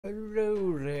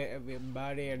Hello there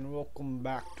everybody and welcome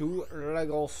back to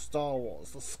LEGO Star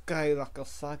Wars The Skywalker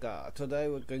Saga. Today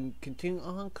we're going to continue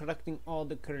on collecting all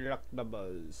the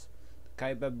collectibles. The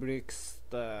Kyber bricks,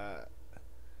 the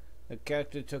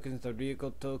character tokens, the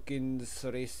vehicle tokens,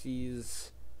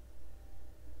 races,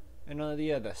 and all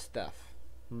the other stuff.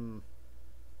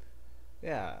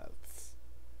 Yes.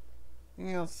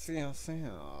 Yes.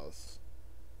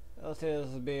 That is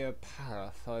be a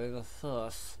para for the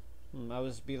first. I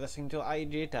was be listening to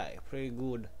iJedi, pretty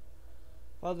good.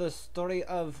 For the story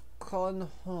of Con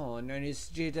Horn and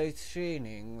his Jedi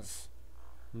trainings.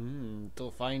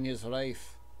 To find his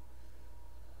life.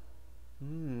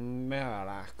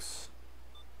 Merax.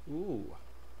 Ooh.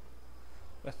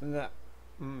 Wasn't that?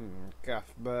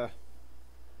 Cuthbert.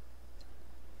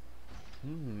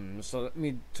 So let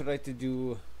me try to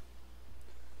do.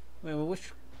 Well,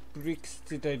 which bricks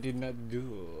did I not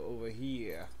do over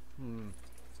here?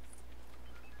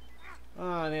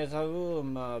 There's a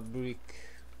rumor brick.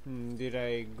 Did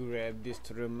I grab this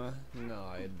rumor? No,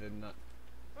 I did not.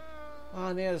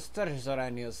 There's treasure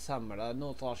around here somewhere.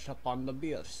 Not washed up on the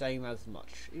beach, saying as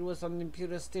much. It was an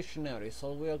Imperial stationery,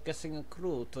 so we're guessing a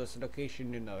clue to its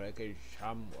location in the wreckage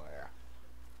somewhere.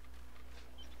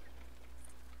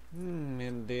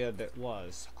 Indeed it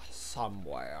was.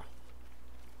 Somewhere.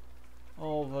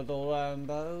 Over the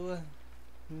rainbow?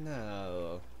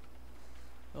 No.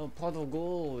 Oh, pot of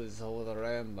gold is over the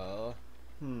rainbow.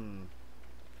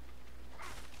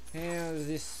 Here's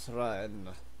this run.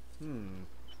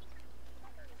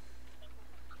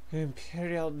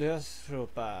 Imperial Death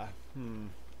Trooper.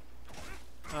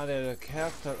 There's a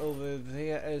character over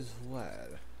there as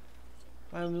well.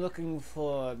 I'm looking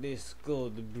for this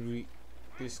gold brick,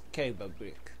 this Kyber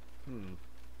brick.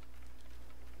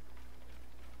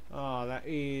 That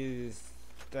is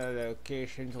the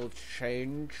location to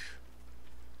change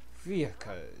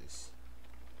vehicles.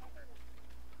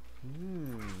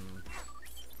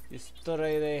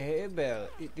 Story the Hebel.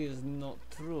 It is not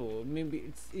true. Maybe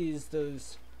it is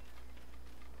those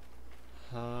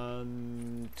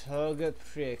target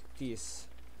practice.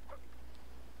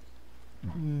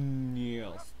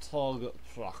 Yes, target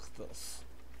practice.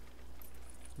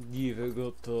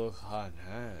 Difficult to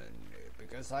hand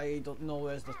because I don't know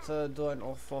where the third one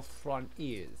or fourth one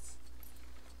is.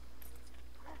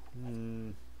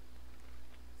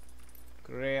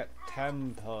 Great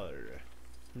Temple.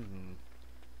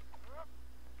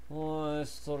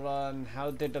 Restaurant.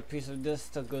 How did a piece of this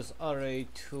that goes array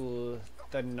to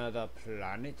another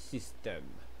planet system?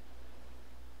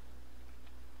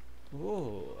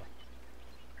 Oh,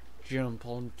 jump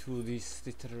onto this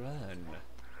little run.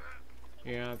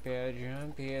 Jump here,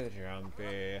 jump here, jump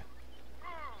here.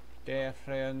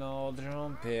 Definitely no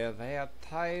jump here. There are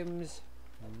times.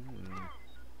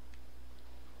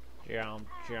 Jump,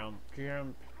 jump,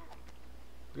 jump.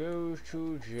 Go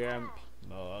to jump.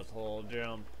 Mortal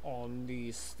jump on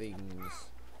these things.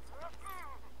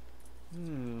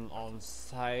 On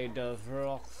side of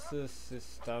Roxas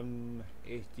system,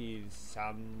 it is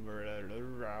somewhere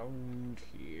around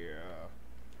here.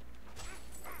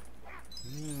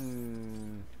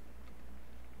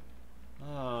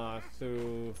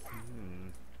 So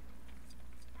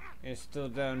it's still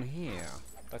down here.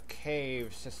 The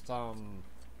cave system.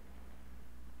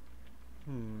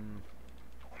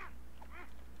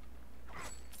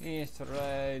 It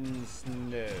rains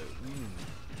no.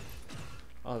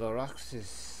 Oh, the rocks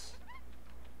is.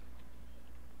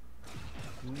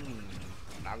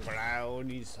 The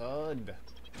ground is hard.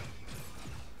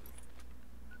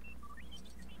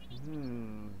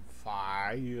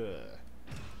 Fire.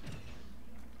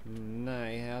 No,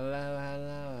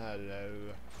 hello.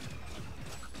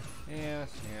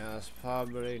 Yes,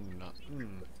 probably not.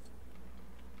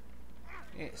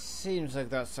 It seems like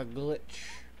that's a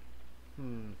glitch.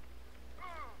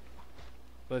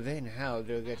 But then how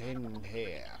do I get in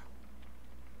here?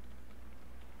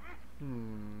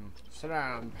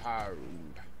 Slam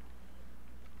pound.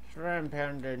 Slam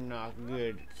pound did not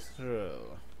get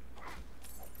through.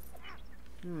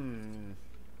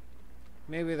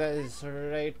 Maybe that is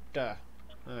right.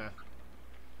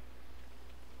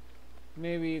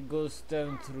 Maybe it goes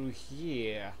down through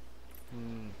here.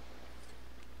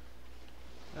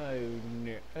 Oh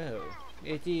no. Oh,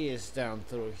 it is down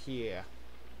through here.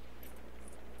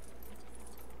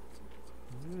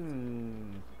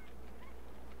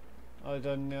 I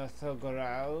don't know the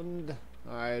ground.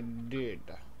 I did.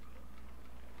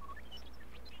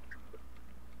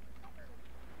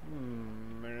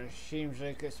 And it seems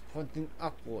like it's pointing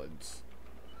upwards.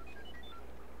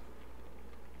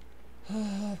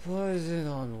 Poison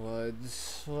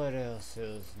onwards. What else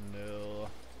is new?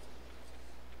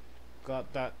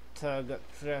 got that target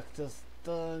practice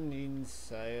done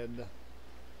inside.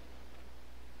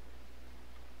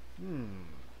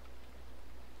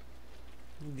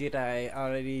 Did I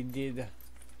already did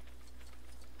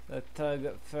the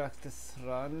target practice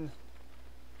run?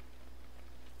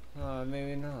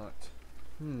 Maybe not.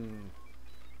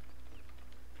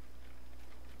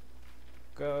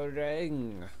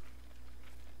 Going.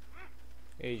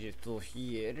 Is it to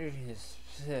here? Yes,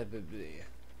 probably.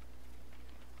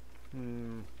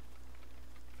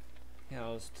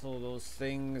 How's to those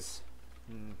things?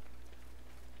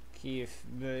 Keith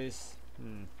base.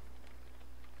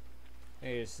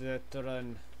 Is that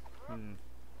run?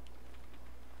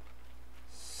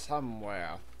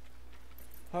 Somewhere.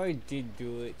 I did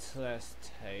do it last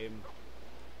time.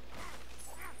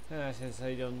 Since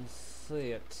I don't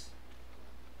see it.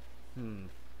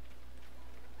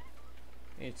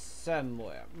 It's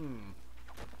somewhere.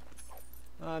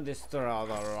 I'll destroy all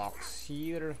the rocks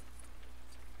here.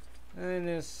 And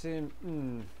it's in.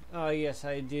 Oh yes,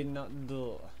 I did not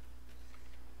do.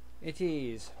 It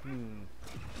is.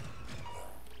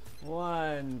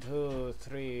 1, 2,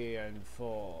 3, and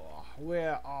 4.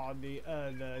 Where are the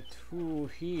other 2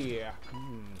 here?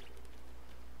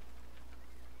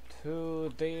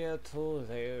 2 there, 2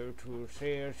 there, 2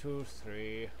 there, 2,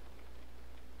 3.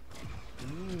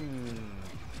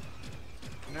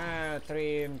 Now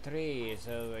 3 and 3 is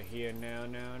over here now.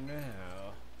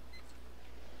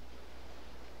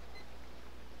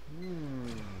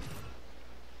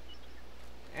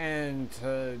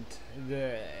 Entered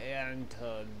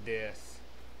this.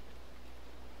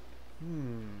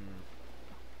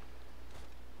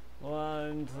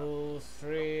 1, 2,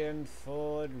 3, and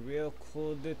 4. Where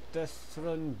could this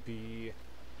one be?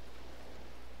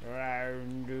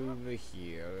 Round over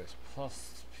here. It's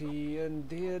plus P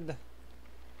indeed.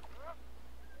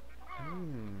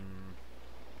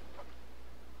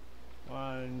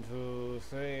 1, 2,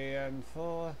 3, and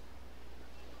 4.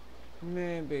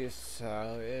 Maybe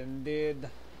so, indeed.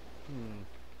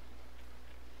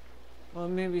 Or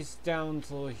maybe it's down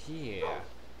to here.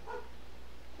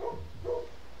 1,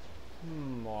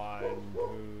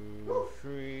 2,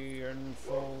 3, and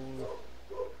 4.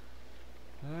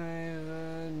 I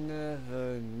will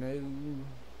never know.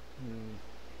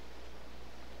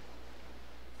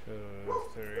 2,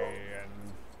 3, and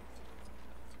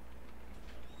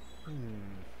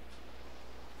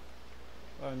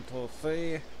 1, 2,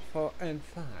 3, 4, and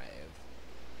 5.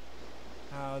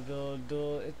 How do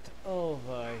do it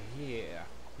over here?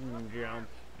 Jump,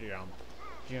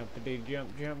 jumpity,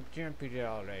 jumpity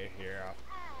all right here.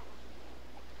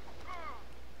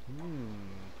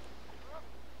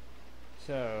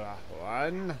 So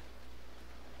 1,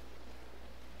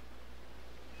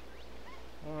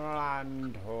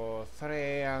 2,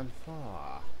 3, and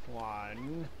 4.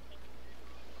 1.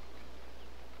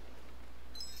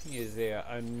 Is there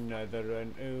another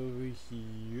one over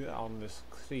here on this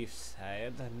cliff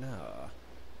side? No.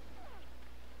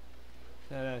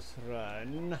 So let's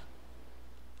run.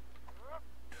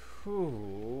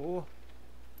 2,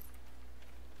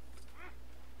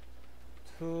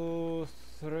 2,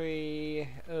 3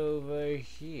 over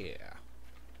here.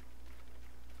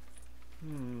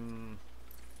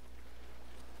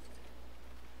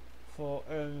 4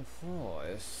 and 4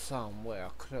 is somewhere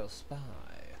close by.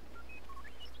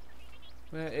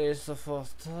 Where is the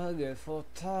first target for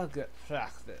target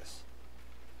practice?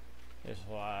 There's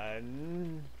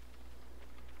 1,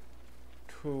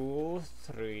 2,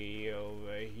 3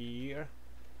 over here.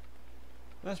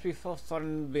 Must be first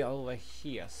one be over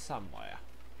here somewhere.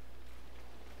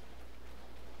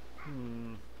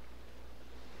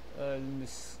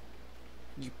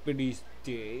 These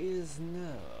days,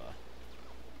 no.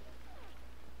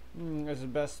 It's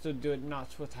best to do it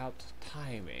not without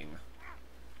timing.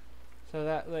 So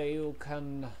that way you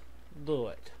can do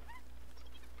it.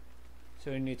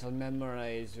 So you need to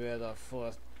memorize where the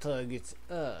 4 targets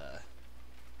are.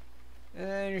 And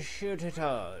then shoot it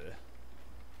all.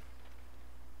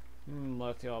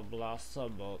 With your blaster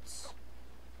bolts.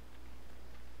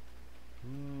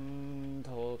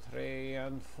 2, 3,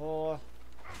 and 4.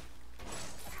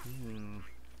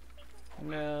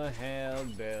 No hell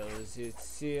bells,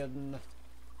 it's in.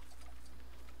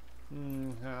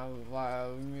 Have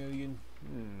 5 million.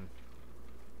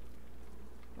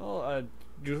 Oh, a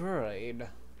droid.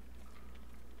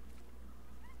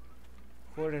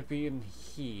 Could it be in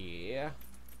here?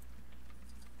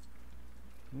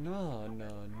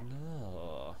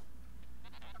 No.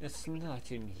 It's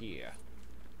not in here.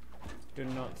 Do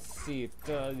not see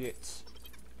targets.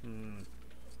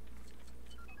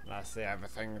 That's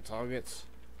everything targets.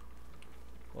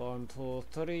 1, 2,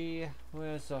 3.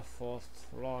 Where's the fourth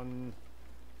one?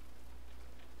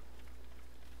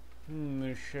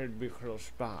 It should be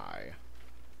close by.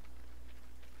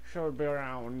 Should be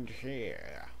around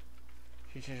here.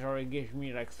 She just already gives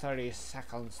me like 30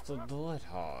 seconds to do it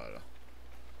all.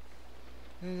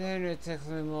 And then it takes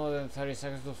me more than 30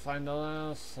 seconds to find the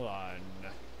last one.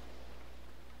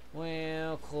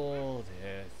 Where could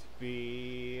it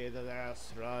be, the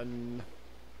last one?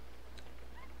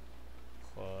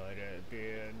 Could it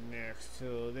be next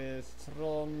to this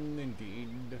throne?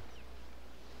 Indeed.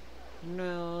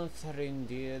 No, sir,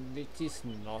 indeed, it is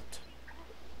not.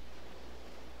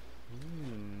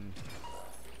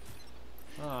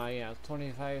 Ah, yeah,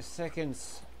 25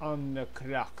 seconds on the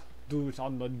clock. Do it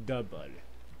on the double.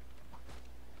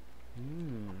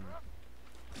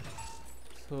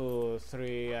 2,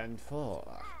 3, and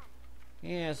 4.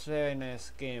 Yes, very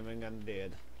nice gaming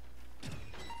indeed.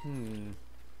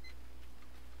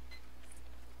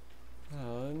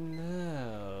 Oh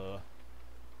no.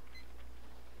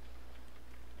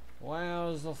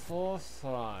 Where's the fourth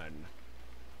one?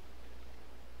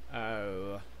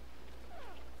 Oh.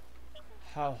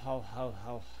 How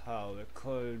it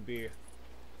could be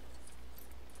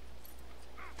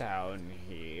down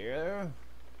here.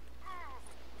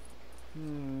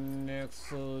 Next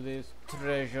to this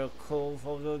treasure cove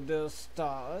of the Death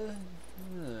Star.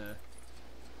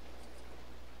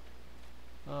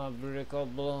 A brick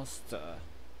of blaster.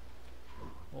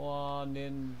 One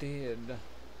indeed.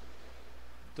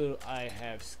 Do I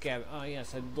have oh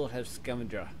yes, I do have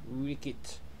scavenger.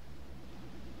 Wicked.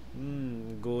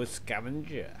 Go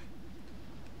scavenger.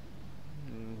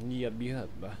 Yep.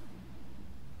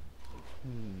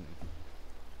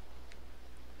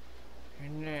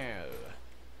 Now,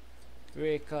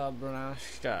 break a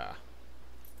blaster.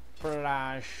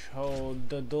 Flash hold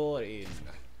the door in.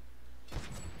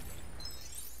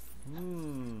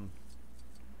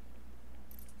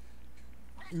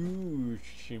 Ooh,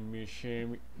 shimmy.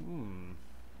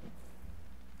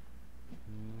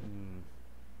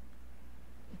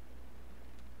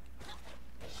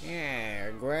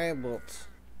 Yeah, grab it.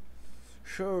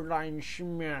 Shoreline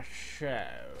smash show.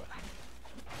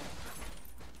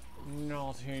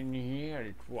 Not in here,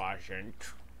 it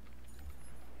wasn't.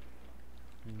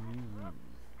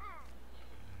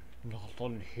 Not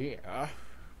on here.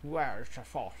 Where's the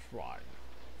fourth one?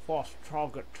 Fourth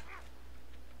target.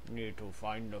 Need to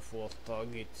find the fourth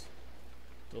target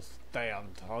to stay on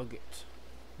target.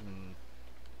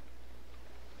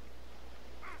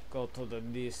 Go to the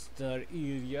distant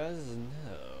areas?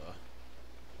 No.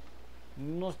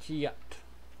 Not yet.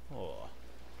 Oh.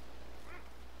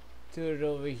 Turn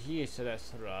over here, so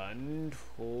let's run.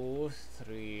 2,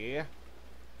 3.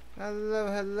 Hello.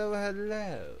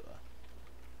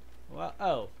 Well,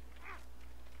 oh.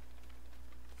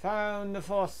 Found the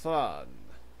fourth one.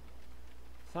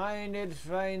 Find it.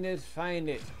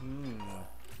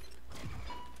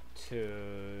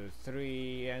 2,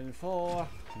 3, and 4.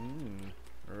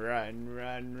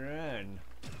 Run.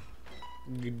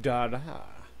 Dada.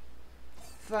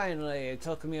 Finally, it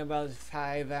took me about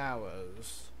 5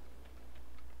 hours.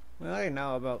 Well, I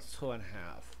know about 2.5.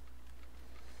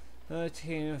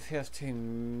 13,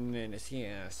 15 minutes,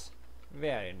 yes.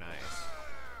 Very nice.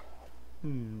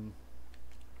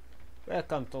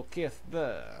 Welcome to Kith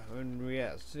Burr, and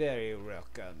yes, very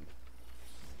welcome.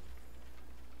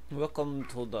 Welcome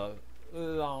to the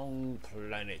long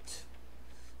planet.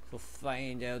 To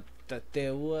find out that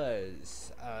there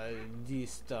was a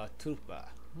D-Star Trooper.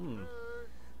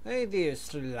 Hey dear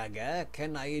Slugger,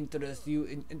 can I interest you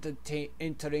in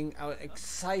entering our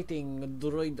exciting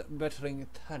droid battering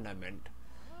tournament?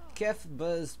 Kef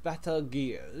Burr's Battle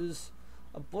Gears,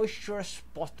 a boisterous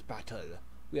spot battle,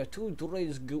 where 2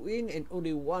 droids go in and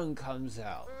only one comes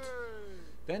out.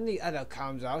 Then the other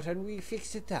comes out and we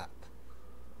fix it up.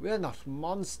 We're not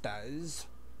monsters,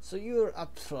 so you're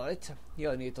up for it.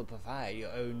 You'll need to provide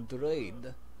your own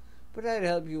droid. But I'll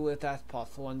help you with that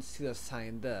part once you're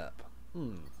signed up.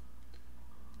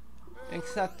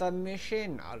 Accept the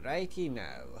mission, alrighty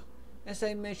now. As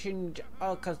I mentioned,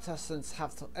 all contestants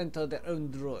have to enter their own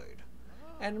droid.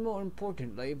 And more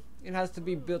importantly, it has to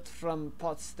be built from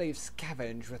parts they've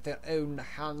scavenged with their own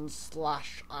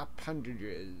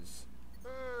hand/appendages.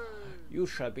 You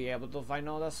should be able to find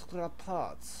all the scrap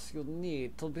parts you'll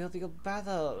need to build your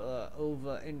battle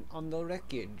on the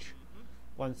wreckage.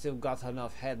 Once you've got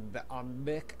enough head on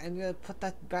back, and we'll put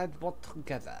that bad boy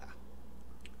together.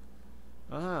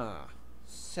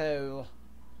 So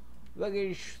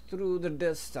luggage through the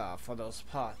Death Star for those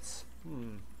parts.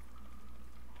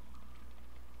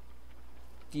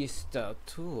 Death Star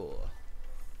tour.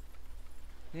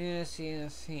 Yes,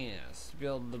 yes, yes.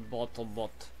 Build the bottle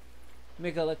bot.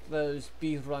 Make it like those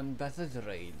B-run battle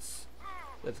raids.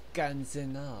 With guns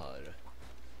and all.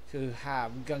 To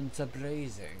have guns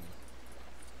a-blazing.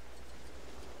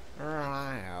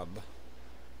 Rab.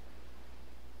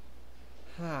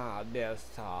 Ah, there's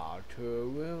our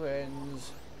two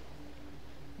ruins.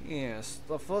 Yes,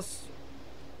 the first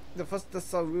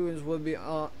Death ruins would be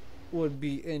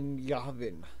in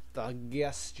Yavin, the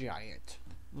gas giant.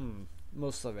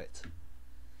 Most of it.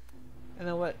 And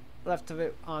then what left of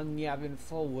it on Yavin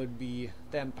 4 would be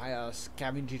the Empire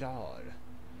Scavenger Yard.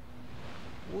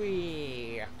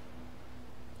 Whee!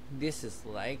 This is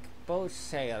like boat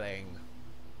sailing.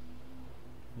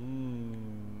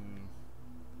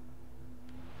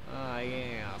 Ah,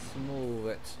 yes, move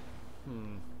it.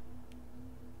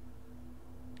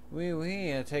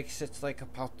 It takes it like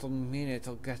about a minute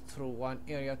to get through one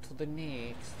area to the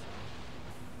next.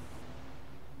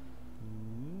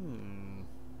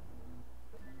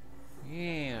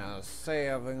 Yeah,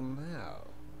 saving now.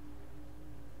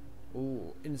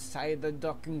 Ooh, inside the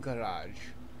docking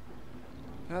garage.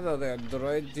 Hello there,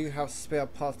 droid. Do you have spare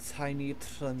parts I need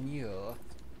from you?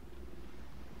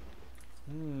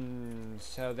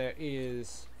 So there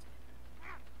is...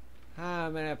 How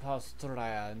many parts do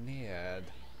I need?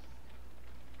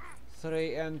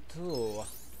 3 and 2.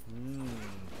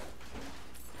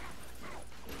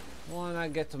 Wanna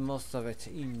get most of it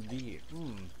indeed.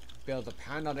 Build a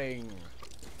paneling.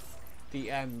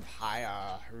 The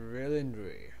Empire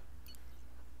Villainry.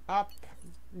 Up,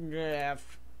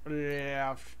 left,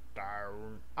 left,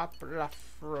 down. Up,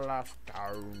 left,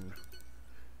 down.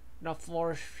 The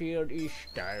force field is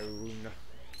down.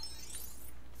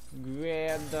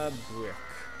 Grab the brick.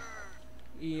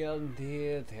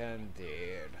 Indeed.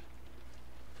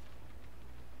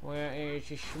 Where is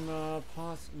the small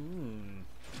path?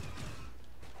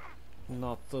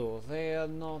 Not through there,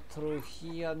 not through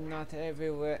here, not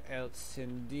everywhere else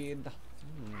indeed.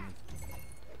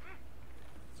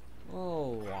 Oh,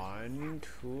 1,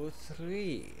 2,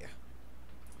 3.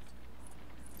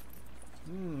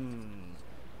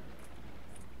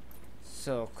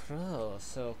 So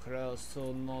close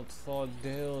to not fall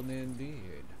down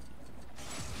indeed.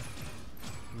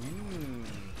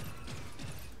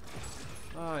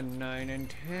 9 and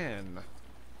 10.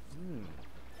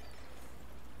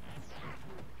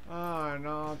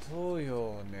 Not 2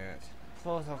 unit.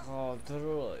 Protocol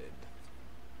droid.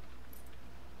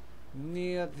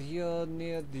 Need you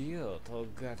to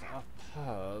get a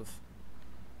perv.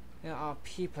 There are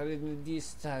people in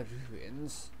these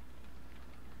ruins.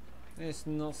 It's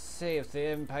not safe. The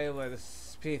Empire will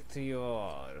speak to you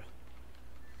all.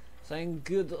 Thank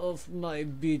good of my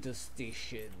beta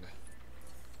station.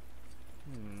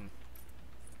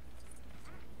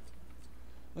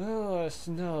 Oh,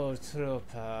 snow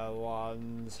trooper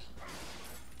ones.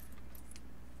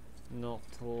 Not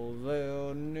too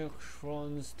low, next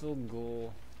ones to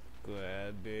go.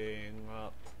 Grabbing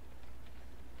up.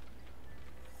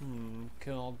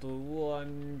 Cannot do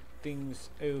one thing's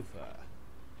over.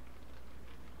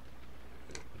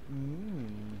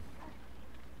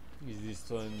 Is this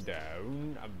one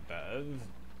down above?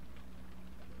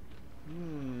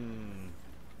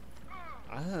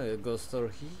 It goes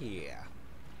through here.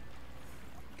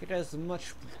 Get as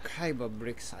much kyber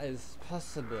bricks as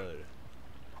possible.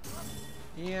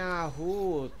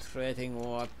 Yahoo! Treading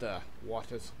water.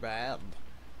 Water's bad.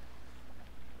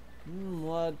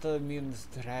 Water means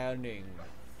drowning.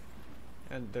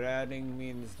 And drowning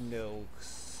means no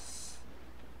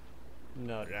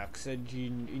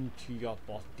oxygen into your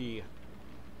body.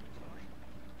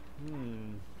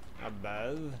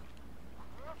 Above.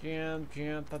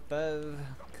 Jump above.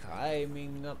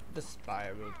 Climbing up the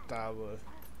spiral tower.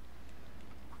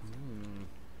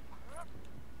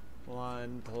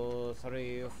 1, 2,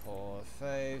 3, 4,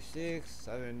 5, 6,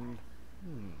 7.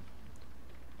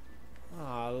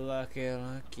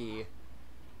 Lucky.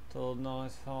 To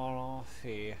not fall off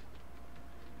here.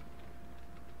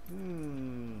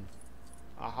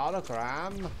 A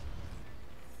hologram?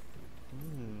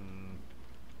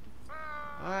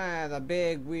 The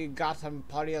big we Gotham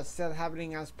party is still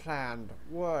happening as planned.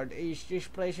 Word is this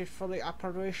place is fully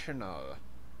operational.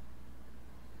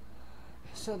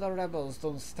 So the rebels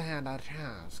don't stand a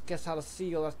chance. Guess I'll see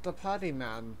you at the party,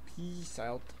 man. Peace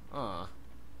out.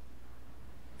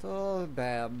 Too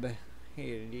bad.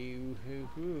 Hello,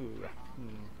 hoo.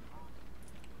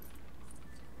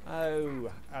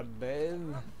 Oh,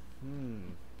 above.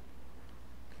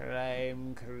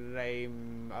 Climb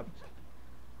up.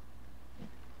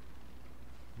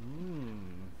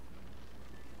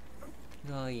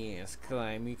 Oh yes,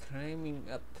 climbing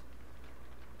up.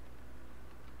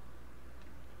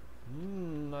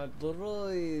 A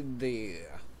droid.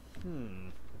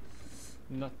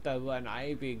 Not the one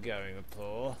I be going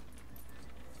for.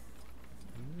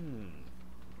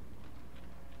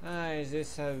 Is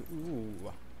this a...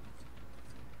 Ooh.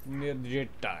 Near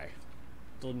Jedi.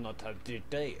 Do not have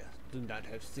Jedi. Do not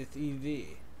have Sith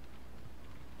either.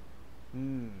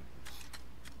 When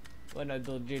I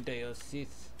do Jedi or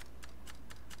Sith.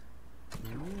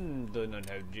 Do not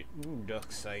have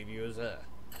dark side user.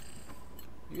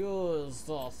 Use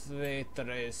Darth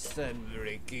Vader's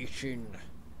fabrication.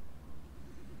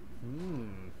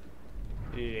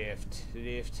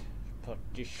 Lift.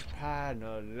 Putish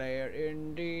panel layer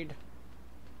indeed.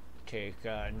 Take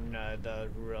another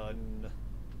run.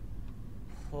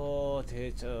 Put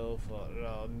it over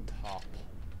on top.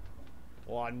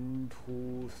 1,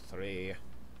 2, 3.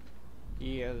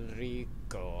 Here we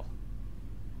go.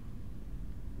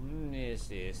 Is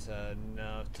this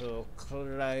enough to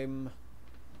climb?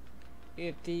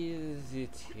 It is.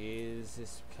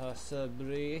 It's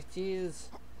possibly it is.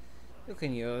 You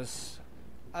can use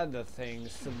other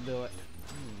things to do it.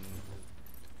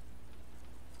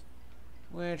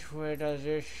 Which way does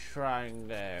this shrine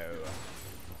go?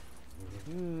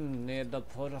 Near the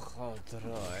protocol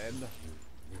droid.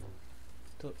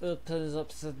 To open up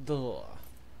the door.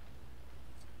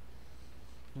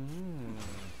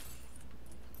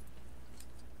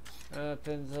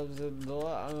 Opens up the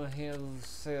door and he'll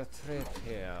see a trip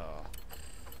here.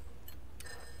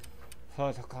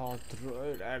 Protocol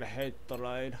droid and hate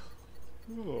droid.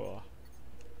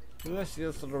 Let's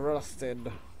just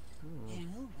rusted.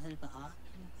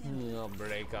 I'll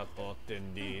break up thought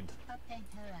indeed.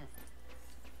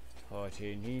 Put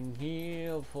it in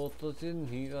here, put it in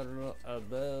here,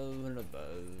 above and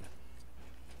above.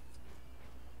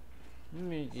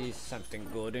 Maybe something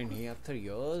good in here to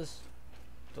use.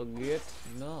 To get?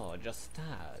 No, just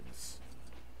studs.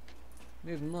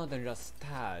 Need more than just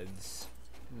studs.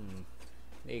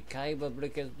 A kyber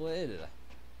brick as well.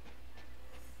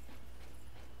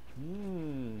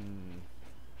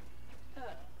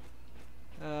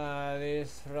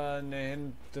 This run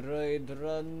and droid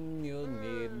run you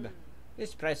need.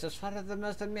 This price is one of the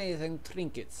most amazing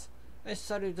trinkets. I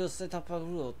started to set up a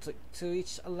route to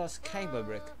each lost kyber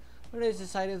brick, but I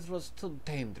decided it was too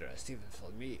dangerous even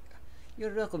for me.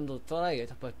 You're welcome to try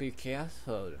it, but be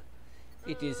careful.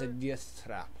 It is a death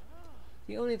trap.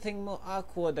 The only thing more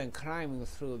awkward than climbing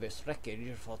through this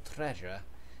wreckage for treasure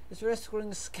is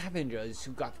rescuing scavengers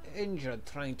who got injured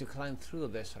trying to climb through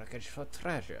this wreckage for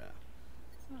treasure.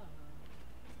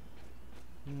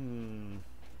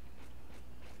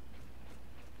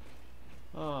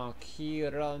 Oh,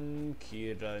 Kieran.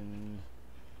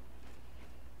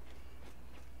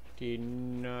 Did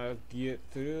not get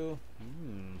through.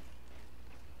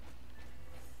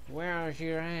 Where's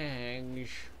your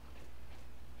eggs?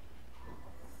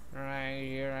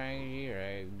 Your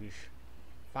eggs.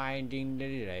 Finding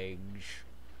the legs.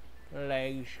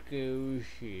 Legs goes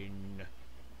in.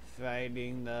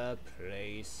 Finding the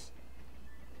place.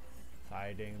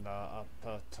 Finding the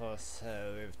upper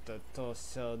torso if the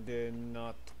torso did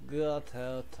not get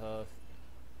out of.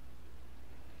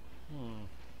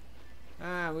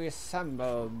 We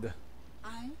assembled.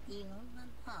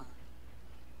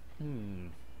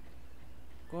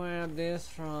 Grab this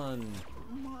run.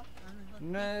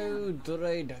 No,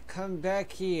 droid, come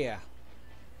back here.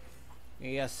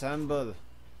 We assemble.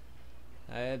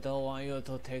 I don't want you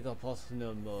to take a post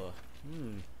no more.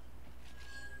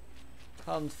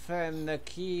 Confirm the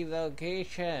key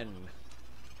location.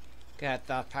 Get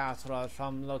the password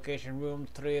from location room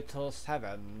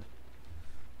 327.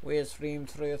 Where's room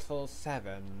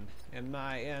 327? Am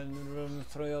I in room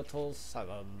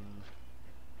 327?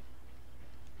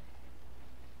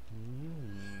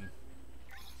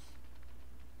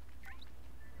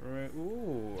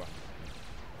 Ooh.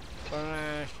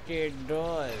 Blasted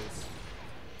doors.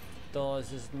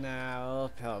 Doors is now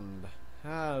opened.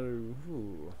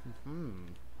 Hello.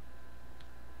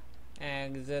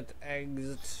 Exit.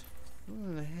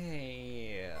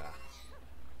 Hey.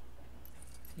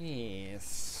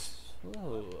 Yes.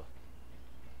 Oh,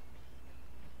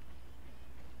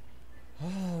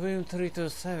 room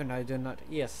 327, I do not.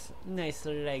 Yes, nice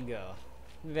Lego.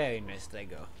 Very nice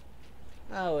Lego.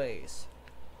 Always.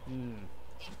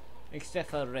 Except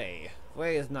for Ray.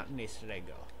 Ray is not nice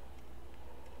Lego.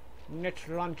 Net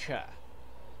launcher.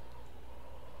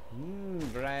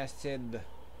 Blasted.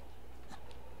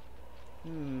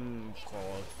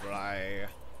 Cold fry.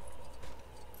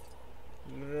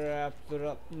 Wrapped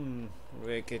up.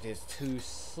 Wicket is too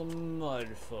small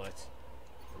for it.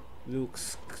 Luke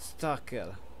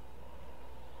Skywalker.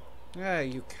 Yeah,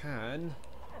 you can.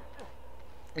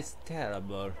 It's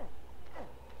terrible.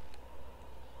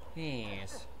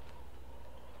 Yes.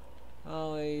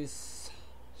 Always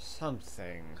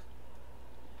something.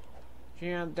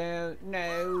 Jump down.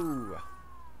 No.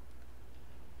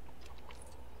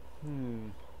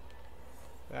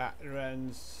 That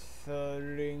runs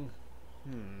falling.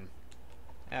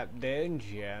 Up, down,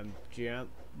 jump, jump,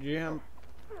 jump.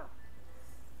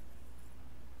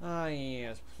 Ah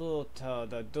yes, Pluto,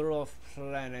 the dwarf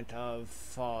planet of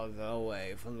farther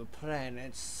away from the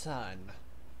planet's sun.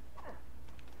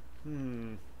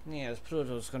 Yes,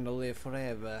 Pluto's gonna live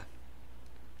forever.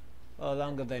 Or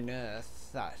longer than Earth,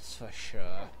 that's for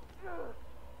sure.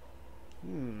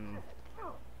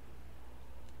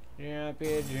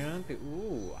 Jumpy, jumpy,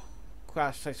 ooh.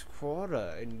 Class-size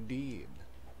quarter, indeed.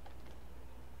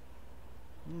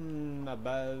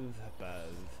 Above,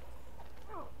 above.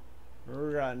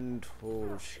 Run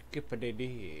to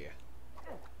skippity-dee.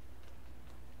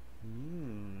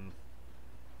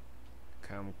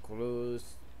 Come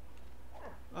close.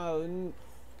 Oh,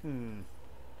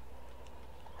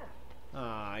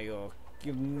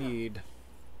 you need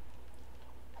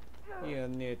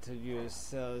to use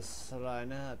those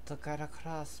Selena to cut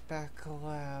across back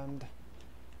around.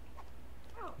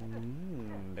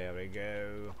 There we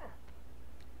go.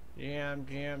 Jump,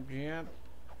 jump, jump.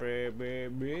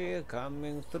 Baby,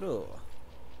 coming through.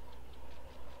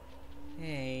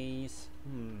 Yes.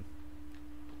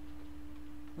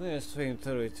 Where's swing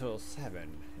 327?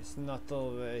 It's not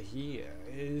over here,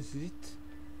 is it?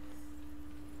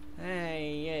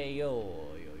 Hey, yo.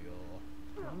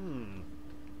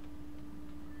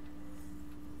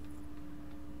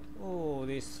 Oh,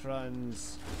 this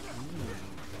runs.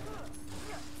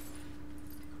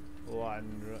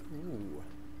 Ooh.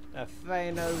 A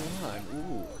final one.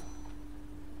 Ooh.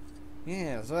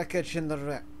 Yes, wreckage in the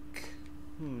wreck.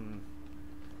 And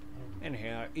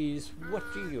here is what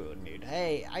you need.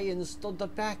 Hey, I installed the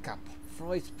backup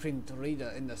voice print reader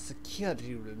in the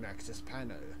security room access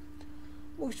panel.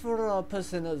 Works for our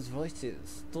personal's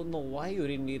voices. Don't know why you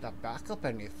didn't need a backup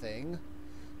anything.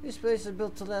 This place is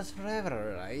built to last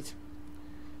forever, right?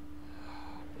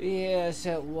 Yes,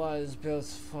 it was built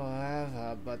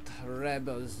forever, but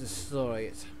rebels destroy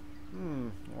it.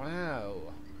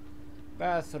 Wow.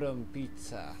 Bathroom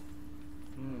pizza.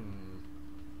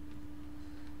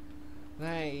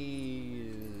 That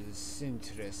is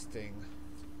interesting.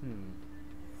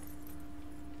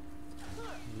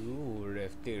 Ooh,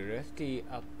 lefty,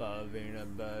 above and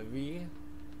above.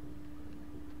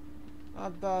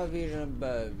 Above and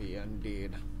above,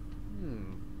 indeed.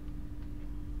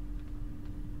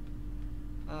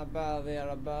 Above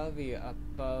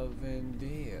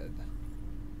indeed.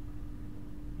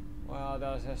 Well,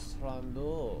 that's a strong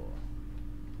door.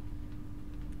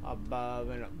 Above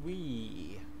and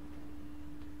we.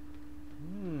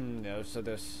 No, so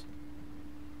this.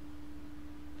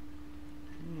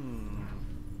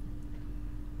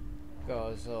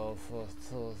 Goes over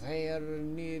to there,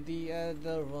 need the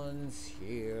other ones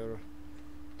here.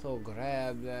 To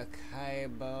grab the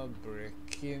Kaiba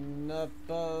brick in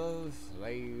above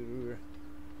later.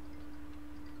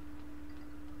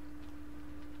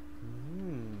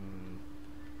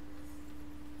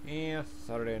 Yes,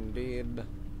 sir, indeed.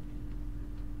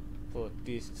 Put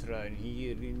this trun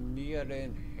here in there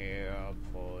and here,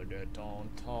 put it on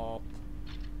top.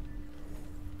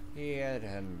 Here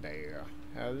and there.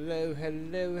 Hello,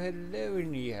 hello, hello,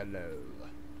 and hello.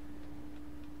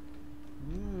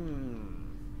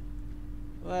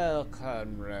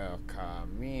 Welcome,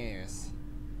 yes.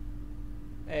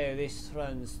 Hey, this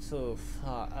runs too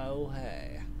far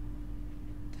away.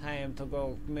 Time to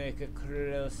go make a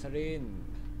closer in.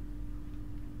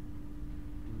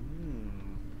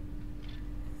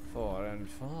 4 and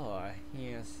 4,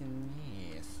 yes and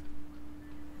yes.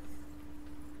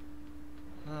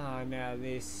 Now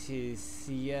this is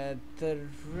the other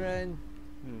run.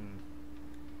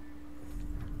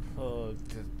 Put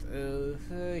it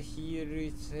over here,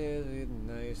 it's very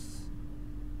nice.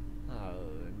 Oh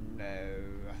no.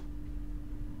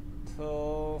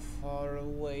 Too far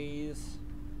away.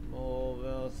 Move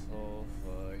it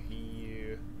over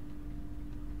here.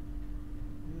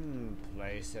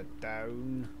 Place it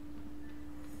down.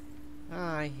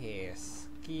 Yes.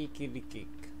 Kick.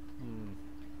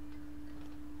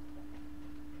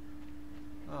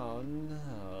 Oh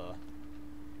no.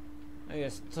 I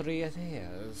guess 3 it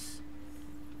is.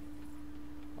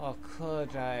 Or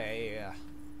could I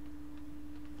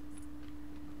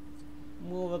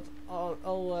move it all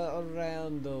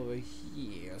around over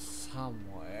here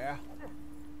somewhere?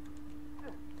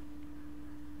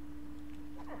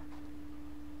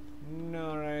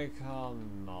 No, I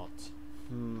cannot.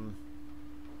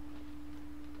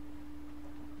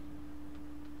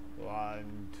 1,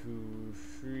 2,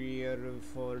 3,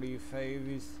 45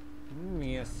 is...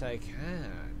 yes, I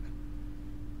can.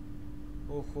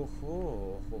 Oh ho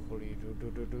ho, holy do do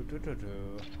do do do do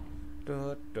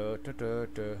do do do do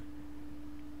do.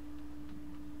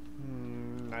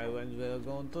 No one's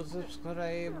going to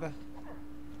subscribe.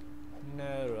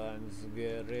 No one's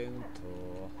getting to.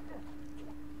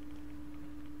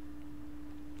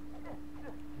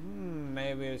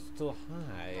 Maybe it's too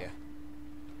high.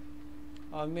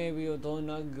 Or maybe you do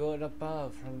not go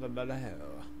above from the below.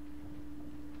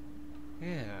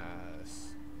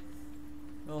 Yes.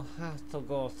 You'll have to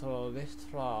go through this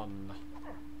run.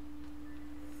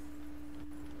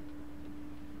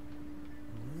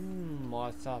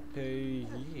 What's up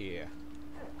here?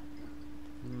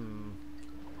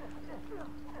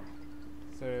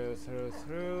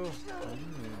 Through.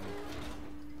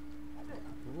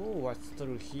 Ooh, what's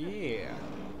through here?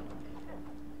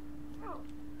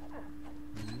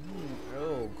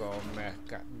 Oh, go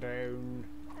make it down.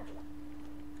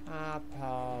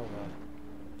 Power.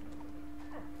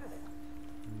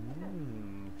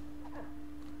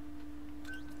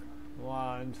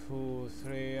 1, 2,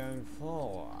 3, and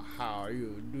 4. How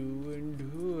you doing?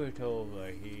 Do it over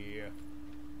here.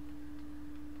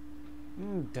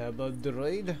 Double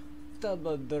droid.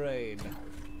 Double droid.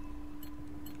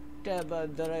 Double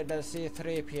droid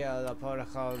C-3PO, the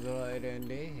protocol droid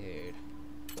indeed.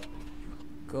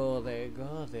 Go there,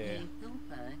 go there.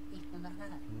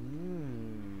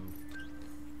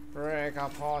 Break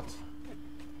apart.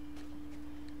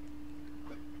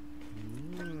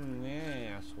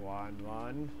 Yes,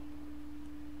 1.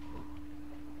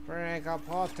 Break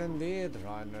apart indeed,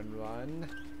 run and run.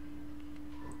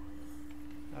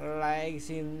 Legs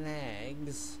in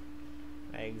legs.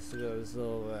 Legs goes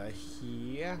over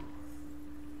here.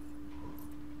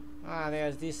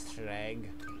 There's this leg.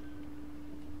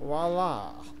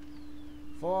 Voila!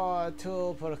 4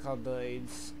 2 protocol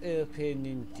droids open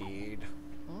indeed.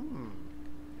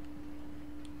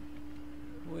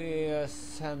 We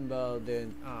assembled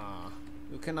in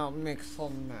you cannot mix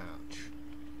and match.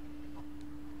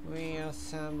 We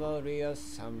assembled,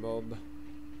 reassembled.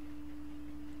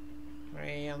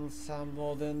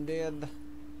 Reassembled indeed.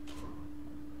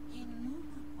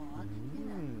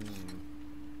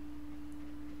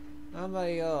 How about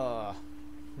you?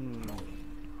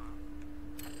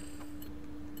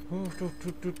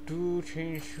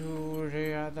 Change to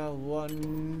the other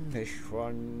one. This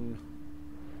one.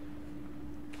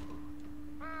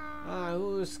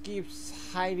 Who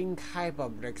keeps hiding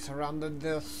hyperbricks around the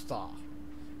Death Star?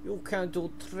 You can't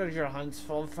do treasure hunts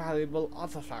for valuable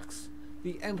artifacts.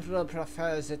 The Emperor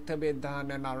prefers it to be done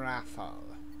in a raffle,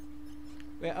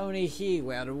 where only he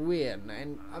will win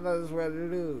and others will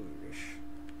lose.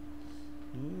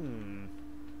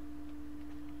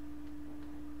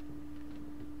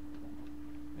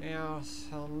 Yes,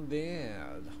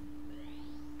 indeed.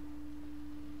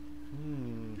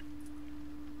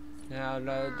 Now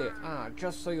load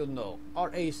just so you know,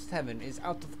 RA7 is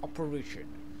out of operation,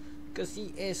 because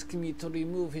he asked me to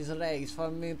remove his legs for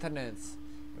maintenance.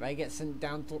 If I get sent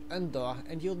down to Endor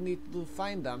and you'll need to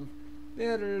find them,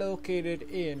 they're located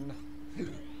in...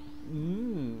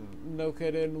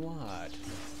 located in what?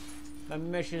 The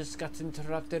meshes got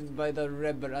interrupted by the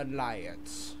Rebel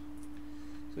Alliance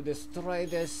to destroy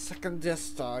their second Death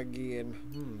Star again.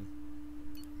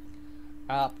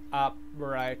 Up,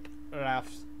 right,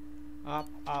 left. Up,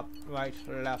 right,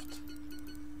 left.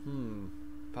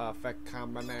 Perfect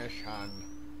combination.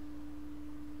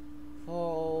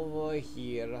 Over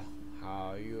here,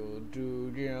 how you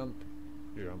do jump,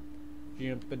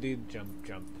 jumpity jump,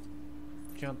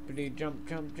 jumpity jump,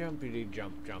 jumpity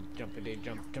jump, jumpity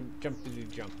jump, jumpity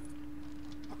jump.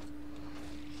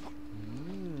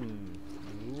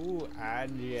 Ooh,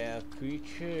 agile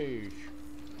creatures.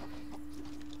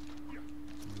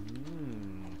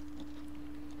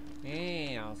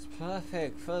 Yeah, it's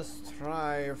perfect first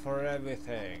try for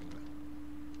everything.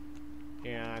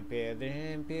 Jumpy,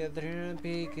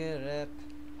 get up.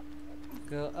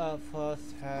 Go up for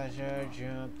treasure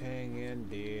jumping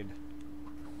indeed.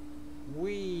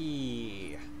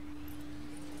 Wee.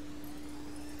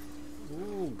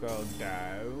 Ooh, go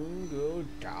down,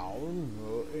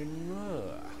 more and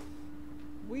more.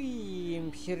 Wee,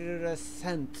 Imperial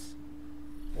Ascent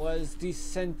was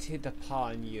descended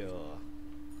upon you.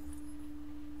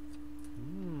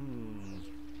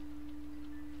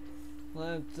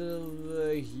 Let's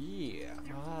over here.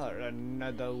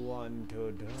 Another one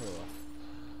to do.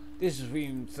 This is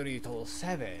room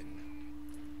 327.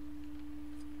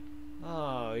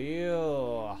 Oh,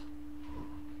 you.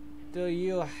 Do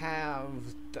you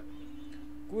have the...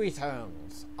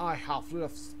 Greetings. I have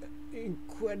left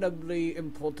incredibly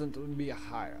important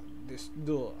behind this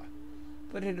door,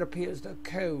 but it appears the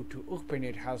code to open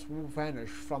it has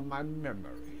vanished from my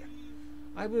memory.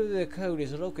 I believe the code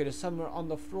is located somewhere on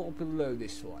the floor below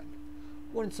this one.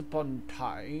 Once upon a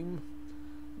time,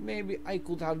 maybe I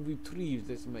could have retrieved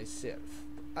this myself.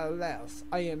 But alas,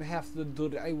 I am half the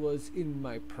dude I was in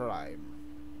my prime.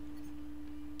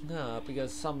 Ah,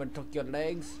 because someone took your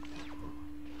legs?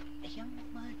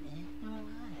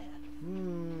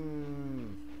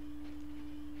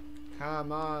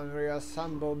 Come on,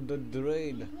 reassemble the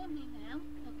droid.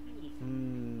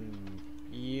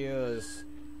 Yes.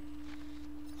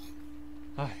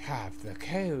 I have the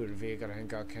code,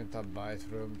 Vigranka Kentabyte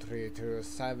room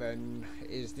 327.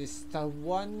 Is this the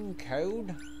one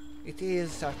code? It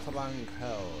is a trunk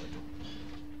code.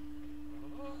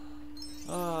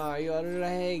 Ah, your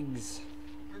legs.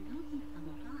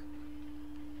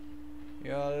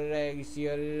 Your legs,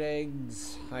 your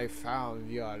legs. I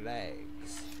found your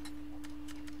legs.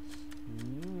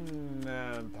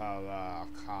 Emperor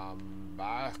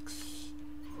comebacks.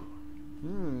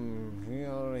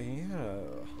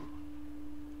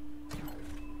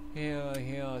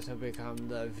 Here to become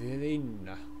the villain.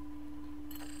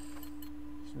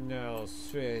 Snell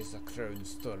sways a crown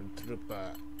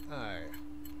stormtrooper. Aye.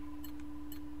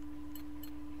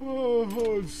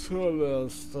 Oh, solo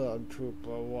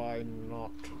stormtrooper, why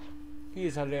not?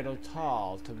 He's a little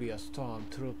tall to be a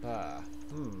stormtrooper.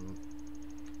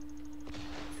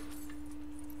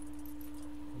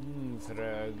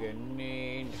 Throw a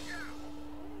grenade.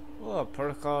 Oh,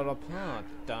 perk all apart.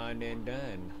 Done and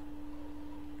done.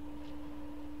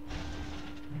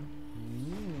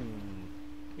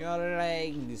 Your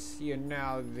legs,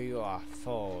 you are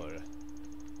full.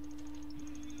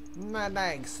 My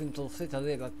legs seem to fit a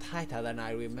little tighter than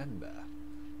I remember,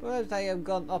 but I have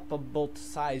gone up a bolt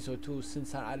size or two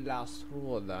since I last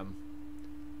wore them.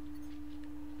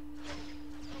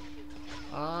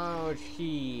 Oh,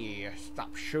 gee,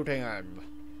 stop shooting him.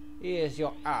 He is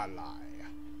your ally.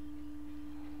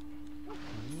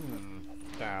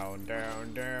 Down,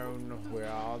 down, down.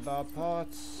 Where are the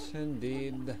pots?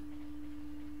 Indeed.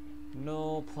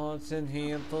 No pots in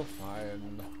here to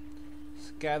find.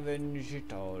 Scavenge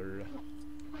it all.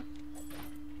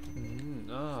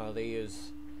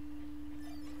 These.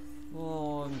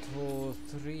 1, 2,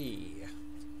 3.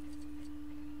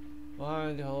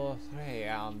 1, 2, 3,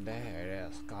 and there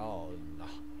it's gone.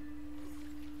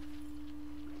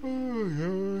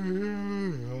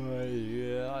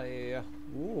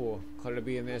 Ooh, could it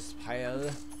be in this pile?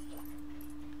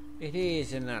 It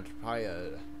is in that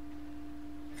pile.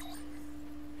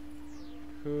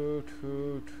 Go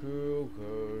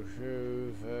over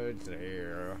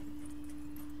there.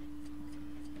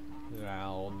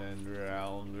 Round and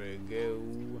round we go.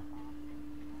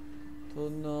 To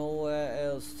nowhere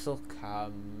else to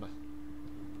come.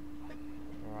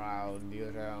 Round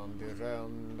you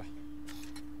round.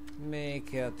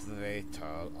 Make it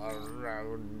vital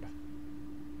around.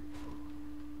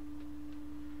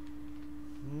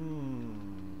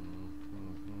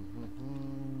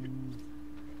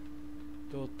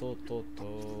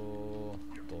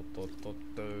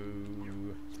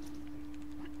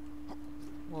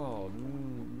 Oh,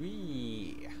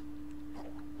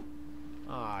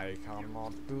 I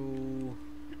cannot do.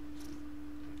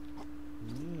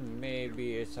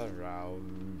 Maybe it's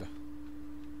around.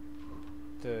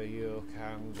 You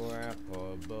can grab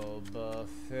a Boba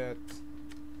Fett.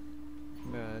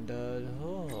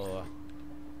 Mandalore.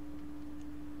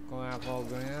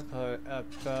 Grandpa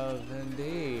above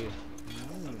indeed.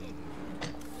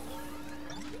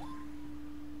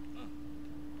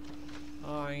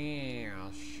 Oh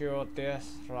yeah, shoot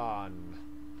this run.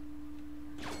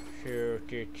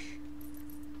 Shoot it.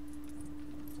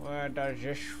 Where does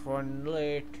this one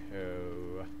lead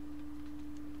to?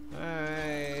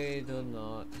 I do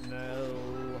not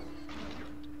know.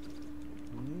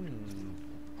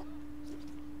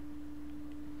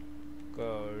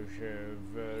 Goes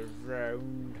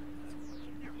around.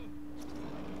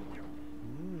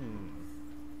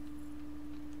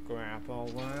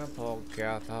 Grandpa,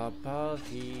 get up out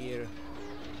here.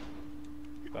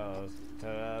 Both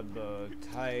terrible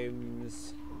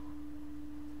times.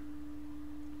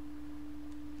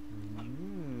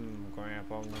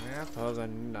 Grandpa,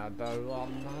 another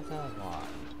one.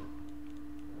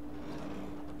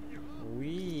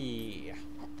 We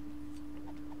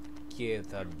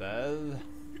get above.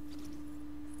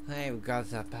 I've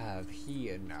got above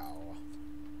here now.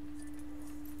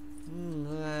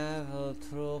 Level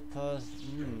troopers.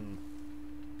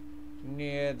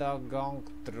 Near the gonk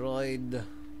droid.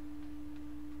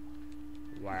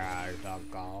 Where's the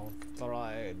gold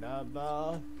thread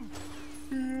above?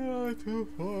 Here to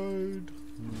find.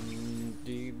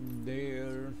 Deep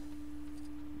there.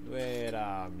 Wait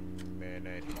a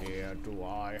minute here. Do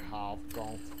I have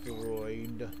gold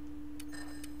thread?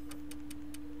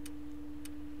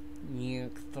 You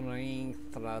think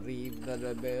that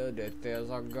there's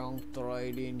a gold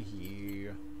thread in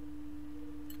here.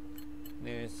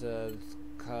 This is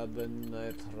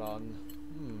Cabinetron.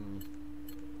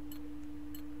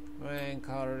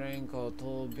 Wrinkle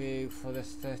too big for the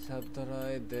setup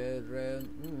right there.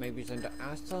 Maybe it's in the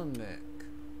arsenic.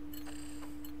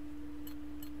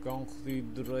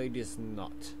 Concrete droid is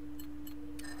not.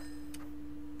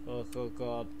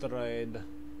 God droid.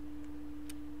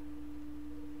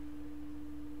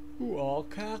 Ooh, all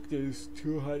characters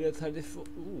 234.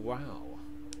 Ooh, wow.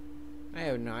 I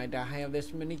have no idea I have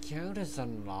this many characters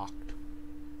unlocked.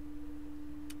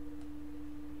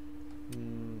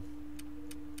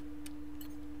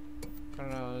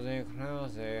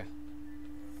 Crazy.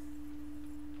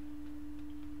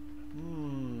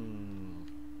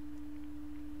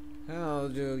 How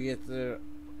do you get there?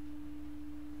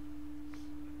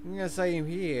 Yes, I am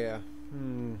here.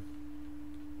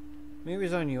 Maybe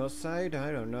it's on your side,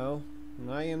 I don't know.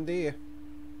 I am there.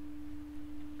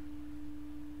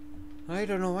 I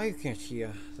don't know why you can't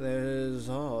hear. That is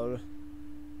all.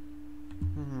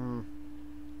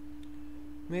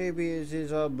 Maybe it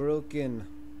is all broken.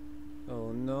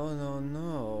 Oh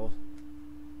no.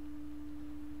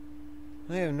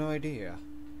 I have no idea.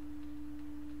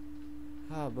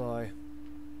 Oh boy.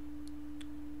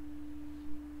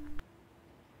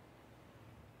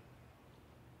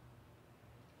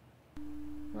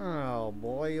 Oh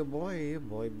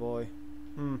boy.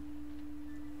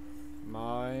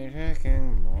 More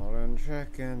than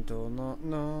checking, do not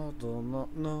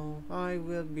know. I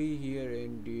will be here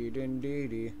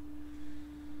indeed.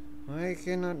 I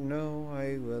cannot know,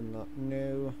 I will not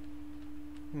know.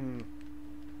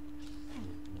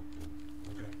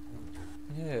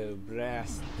 Oh,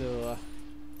 blast door.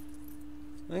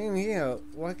 I am here.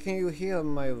 Why can't you hear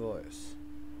my voice?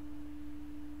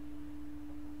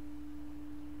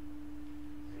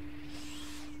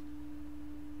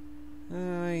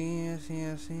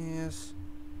 Yes.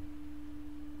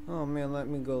 Oh man, let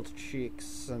me go to check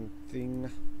something.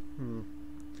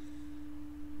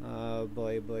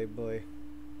 Boy.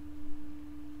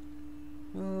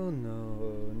 Oh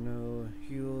no,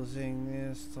 using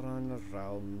this run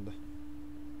around.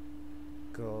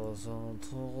 Goes on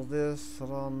to this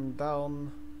run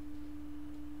down.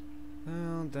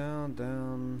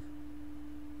 Down.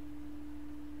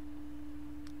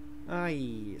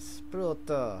 Nice,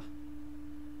 Proto.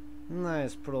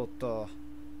 Nice, Proto.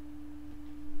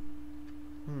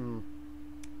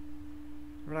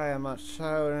 Very much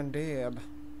so indeed.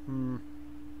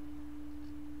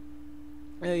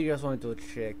 I just wanted to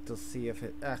check to see if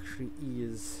it actually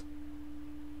is.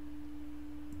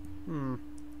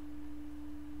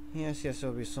 Yes,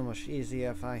 it'll be so much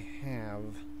easier if I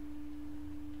have.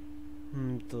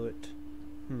 Do it.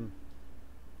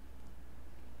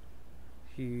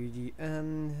 Here the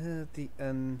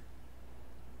end.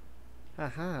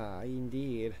 Haha,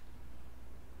 indeed.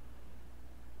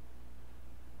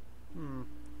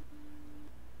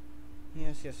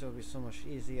 Yes, it'll be so much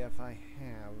easier if I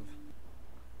have.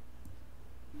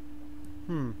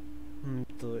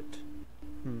 Do it.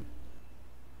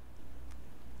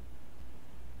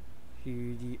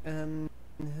 Here the end.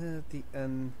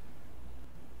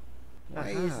 Why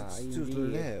is it too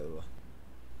low?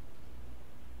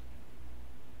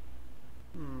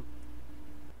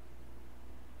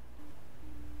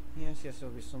 Yes, it'll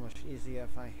be so much easier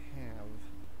if I have.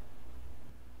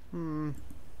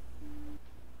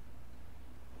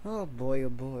 Oh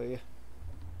boy.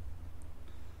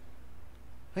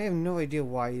 I have no idea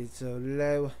why it's so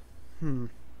low.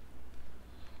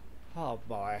 Oh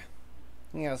boy.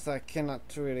 Yes, I cannot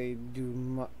really do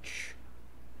much.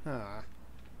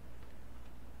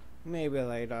 Maybe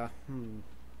later.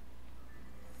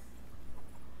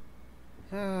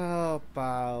 Oh,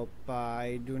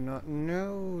 I do not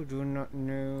know.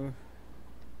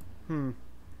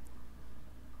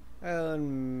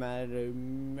 Animation.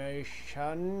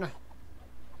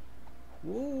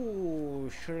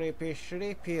 Ooh,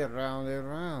 sleepy,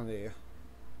 roundy.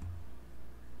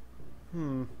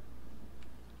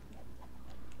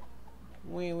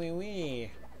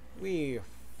 We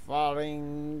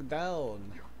falling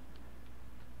down.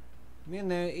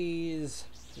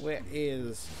 Where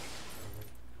is?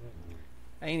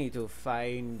 I need to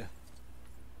find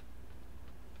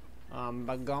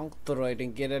the gonk droid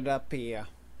and get it up here.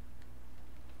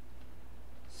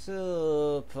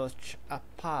 Such a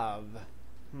pub.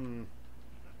 And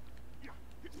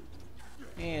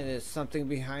there's something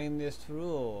behind this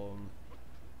room.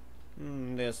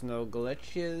 There's no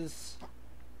glitches.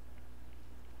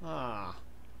 Ah.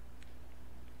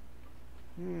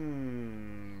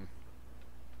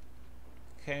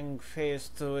 Can phase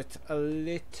through it a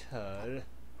little.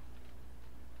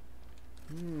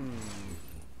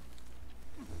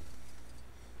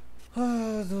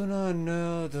 I do not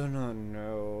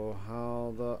know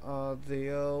how the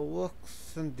audio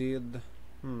works indeed.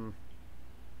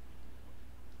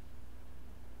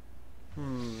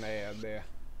 Maybe.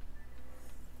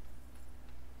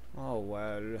 Oh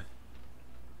well.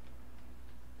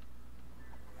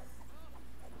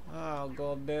 I'll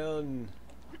go down.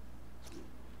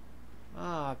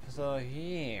 Up so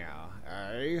here,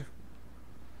 eh?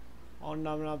 On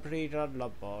the prita la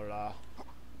bola.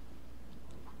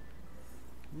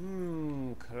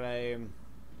 Claim.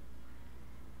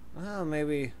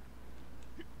 Maybe.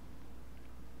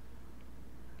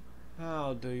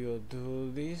 How do you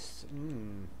do this?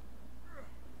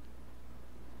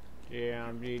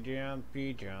 Jumpy,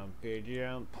 jumpy, jumpy,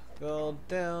 jump. Go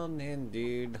down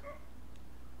indeed.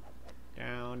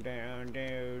 Down, down,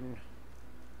 down.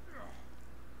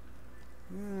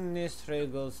 This tray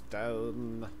goes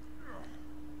down.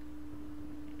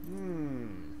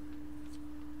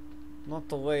 Not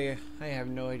the way. I have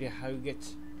no idea how to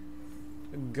get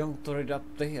a gunk droid up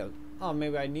there. Oh,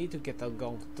 maybe I need to get a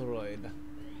gunk droid.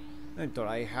 I thought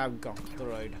I have gunk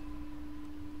droid.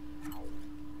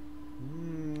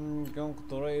 Gunk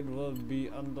droid will be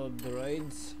under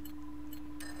droids.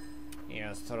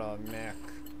 Astro mech.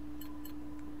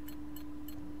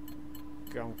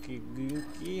 Gunky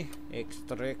gunky.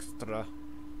 Extra extra.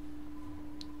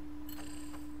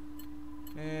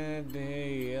 And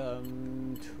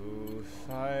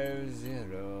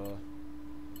AM250.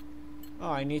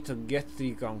 Oh, I need to get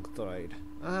the gunk droid.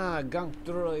 Gunk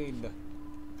droid.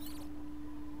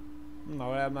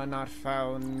 No, I have not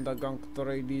found the gunk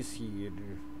droid is here.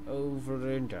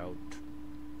 Over and out.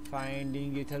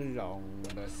 Finding it along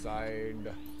the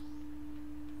side.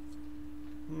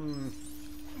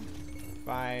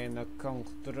 Find a gunk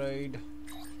droid.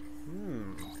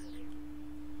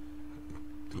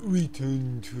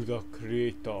 Return to the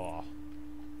creator.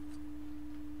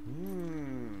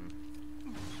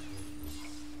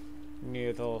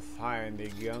 Need to find the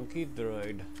gunky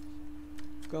droid.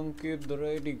 Gunky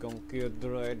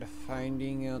droid,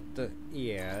 finding out the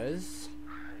ears.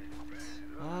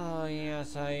 Oh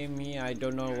yes, I am here. I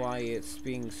don't know why it's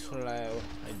being slow.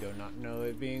 I do not know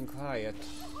it being quiet.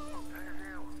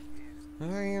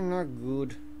 I am not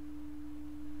good.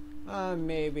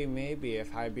 Maybe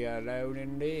if I be alone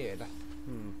indeed.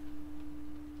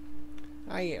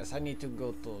 Yes, I need to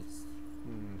go to.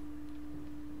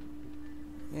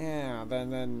 Yeah,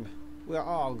 then we're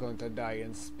all going to die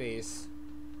in space.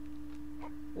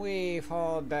 We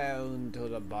fall down to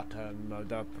the bottom of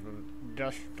the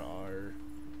star.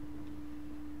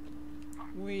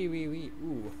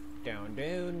 Ooh,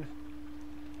 down.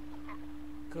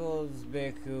 Goes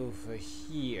back over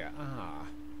here.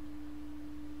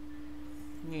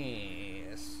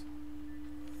 Yes.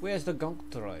 Where's the gunk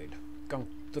droid? Gunk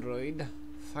droid?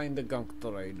 Find the gunk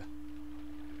droid.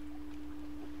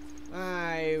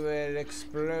 I will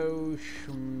explode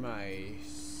my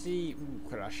sea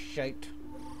crash shite.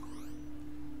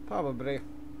 Probably.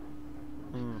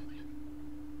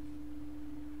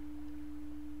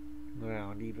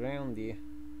 Roundy.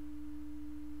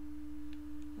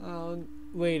 Oh,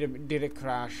 wait a minute. Did it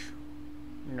crash?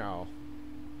 No.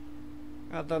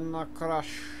 It did not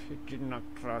crash. It did not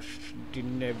crash. It did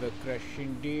never crash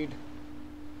indeed.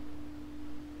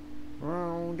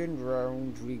 Round and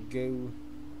round we go.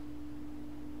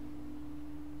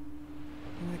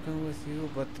 I come with you,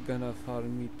 but gonna follow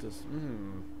me to.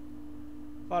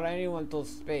 For anyone to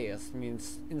space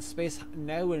means in space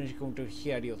no one is going to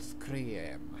hear you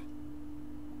scream.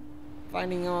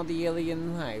 Finding all the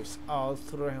alien lives all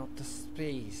throughout the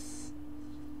space.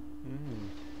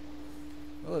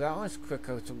 Oh, that was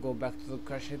quicker to go back to the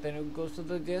crash than it goes to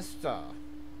the Death Star.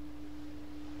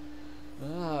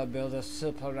 Build a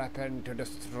super weapon to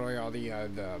destroy all the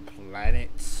other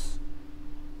planets.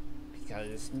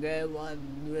 Because no one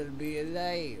will be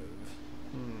alive.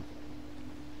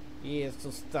 Yes,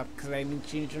 to stop climate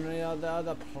change on all the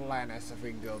other planets if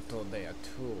we go to there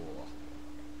too.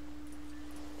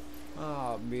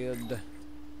 Build.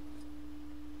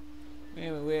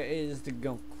 Anyway, where is the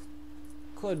gunk?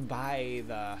 Could buy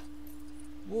the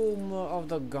womb of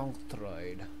the gunk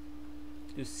droid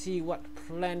to see what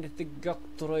planet the gunk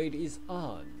droid is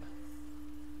on.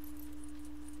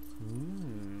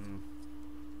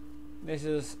 This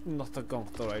is not a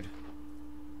gunk droid.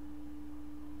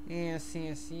 Yes,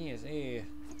 eh.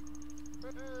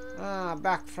 Ah,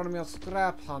 back from your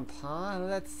scrap hunt, huh?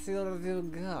 Let's see what you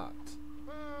got.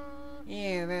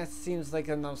 Yeah, that seems like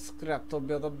enough scrap to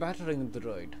build a battering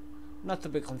droid. Not to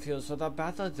be confused with a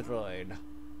battle droid.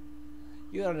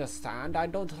 You understand? I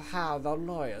don't have the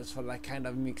lawyers for that kind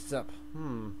of mix-up.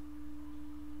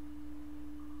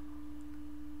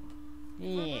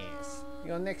 Yes.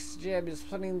 Your next job is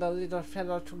putting the little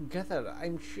fellow together.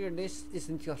 I'm sure this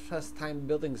isn't your first time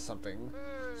building something,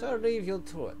 so I'll leave you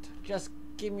to it. Just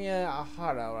give me a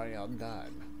holler when you're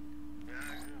done.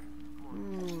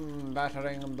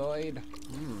 Battering droid.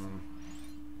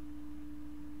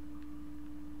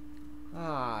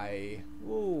 Aye.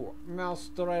 Ooh, mouse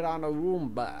droid on a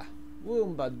Roomba.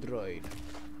 Roomba droid.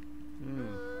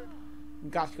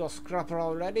 Got your scrapper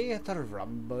already,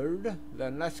 Rumbird?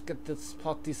 Then let's get this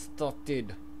party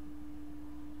started.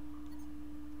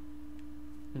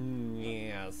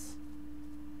 Yes.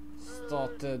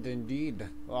 Started indeed.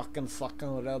 Rockin'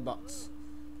 suckin' robots.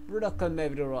 Welcome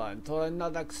everyone to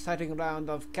another exciting round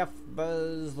of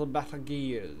Kefba's Battle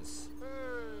Gears.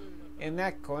 In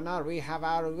that corner we have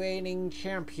our reigning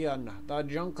champion, the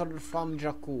Junker from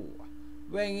Jakku.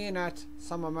 Weighing in at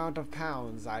some amount of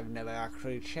pounds I've never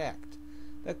actually checked.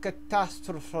 The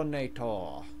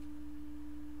Catastrophonator.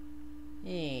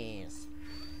 Yes.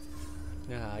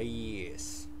 Ah,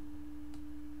 yes.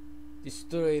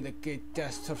 Destroy the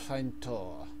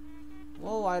Catastrophonator.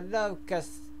 Oh, I love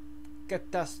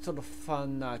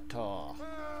Catastrophonator.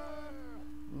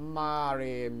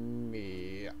 Marry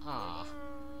me. Ah.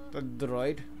 The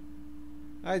droid.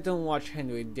 I don't watch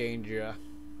Henry Danger.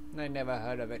 I never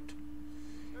heard of it.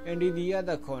 And in the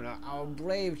other corner, our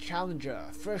brave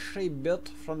challenger, freshly built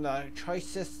from the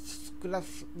choicest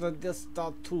scraps that this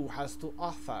Star 2 has to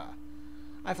offer.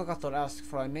 I forgot to ask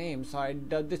for a name, so I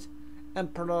dubbed it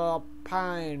Emperor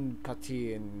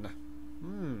Palpatine.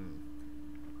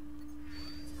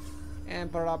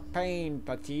 Emperor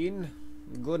Palpatine.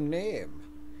 Good name.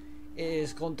 It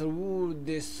is going to rule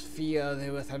this sphere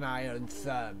with an iron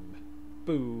thumb.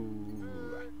 Boo.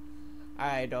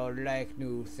 I don't like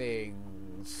new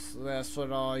things. That's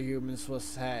what all humans will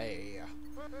say.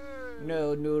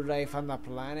 No new life on the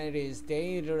planet is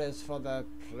dangerous for the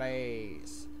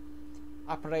place.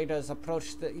 Operators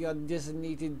approach your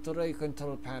designated droid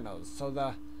control panels so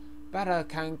the battle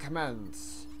can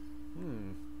commence.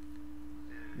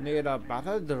 Need a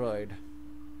battle droid?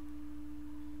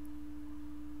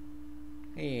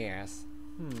 Yes.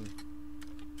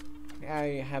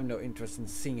 I have no interest in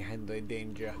seeing Henry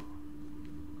Danger.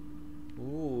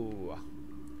 Ooh.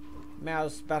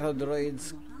 Mouse battle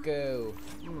droids, go.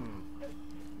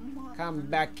 Come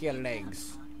back your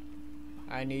legs.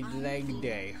 I need leg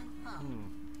day.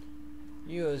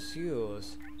 Use.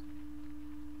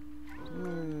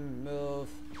 Move.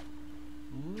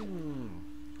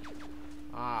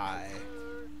 Aye.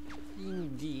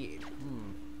 Indeed.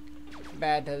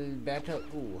 Battle.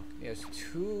 Ooh, there's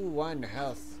 2-1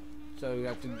 health, so you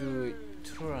have to do it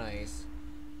twice.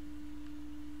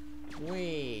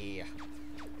 We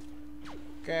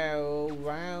go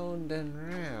round and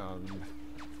round.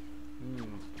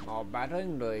 More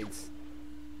battling droids.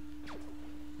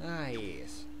 Ah,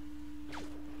 yes.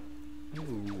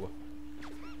 Ooh.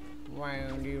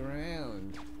 Roundy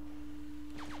round.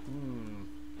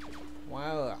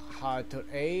 Wow, hard to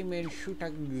aim and shoot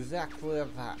exactly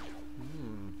like that.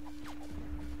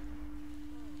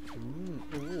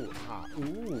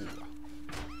 Ooh.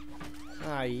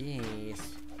 Ah,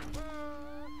 yes.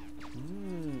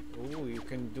 Oh, you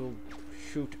can do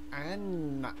shoot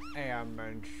and aim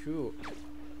and shoot.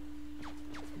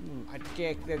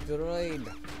 Attack the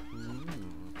droid.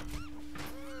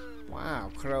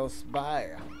 Wow, close by.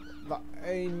 But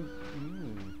a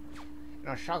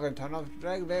shocking ton of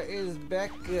drag there is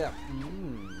backup.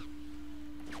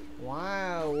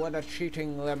 Wow, what a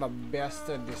cheating little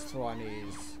bastard this one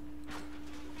is.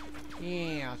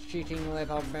 Yeah, cheating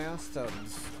little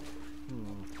bastards.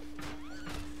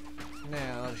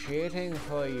 Now cheating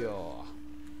for you.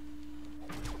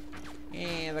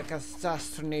 And the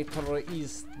Catastrophonator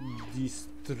is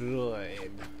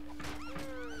destroyed.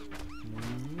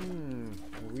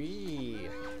 We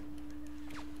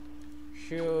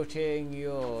shooting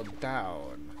you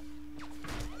down.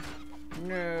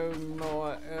 No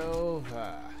more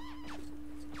over.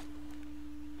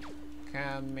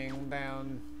 Coming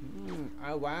down.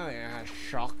 Oh wow, yeah,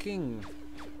 shocking.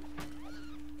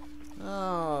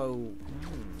 Oh.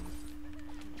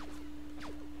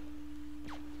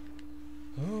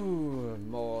 Ooh,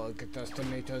 more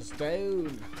Catastrophanators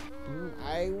down.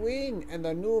 I win, and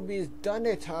the newbies done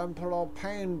it, Emperor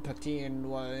Palpatine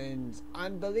wins.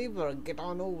 Unbeliever, get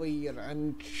on over here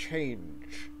and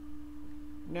change.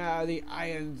 Now the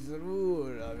Iron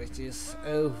Rule of it is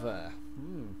over.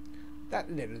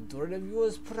 That little droid of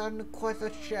yours put on quite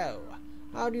a show.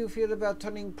 How do you feel about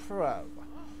turning pro?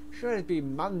 Sure, it'd be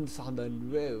months on the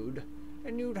road,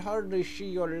 and you'd hardly see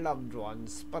your loved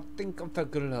ones, but think of the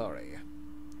glory.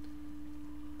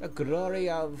 The glory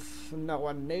of no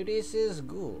one notices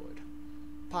good.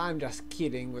 I'm just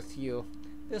kidding with you.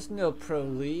 There's no pro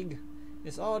league.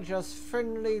 It's all just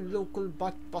friendly local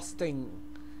butt busting.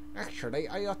 Actually,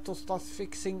 I ought to start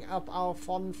fixing up our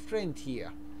fun friend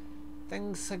here.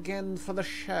 Thanks again for the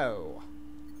show.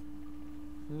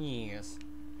 Yes.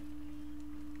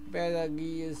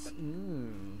 Belargis.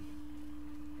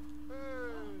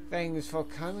 Thanks for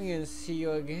coming, and see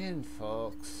you again,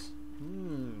 folks.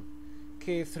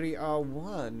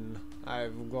 K3R1.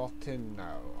 I've gotten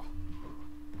now.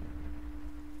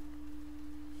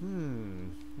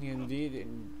 Indeed.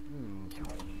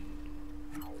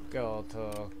 Got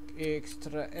a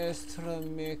extra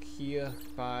make here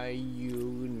by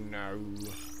you now.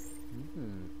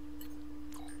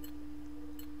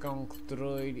 Gonk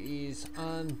droid is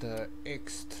under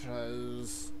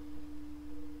extras.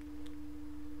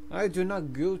 I do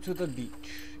not go to the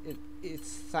beach. It's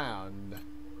sound.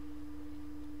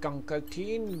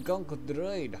 Gonkateen Gonk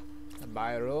droid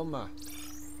by Roma.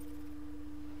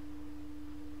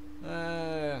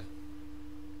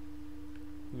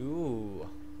 Ooh.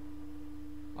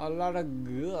 A lot of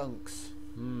gunks.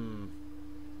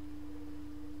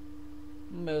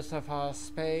 Most of our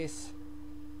space.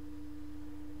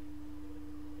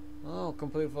 Oh,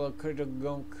 complete full of critical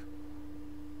gunk.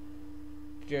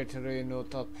 Jittery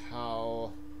not up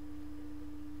how.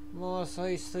 More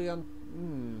precisely on.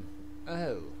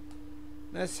 Oh.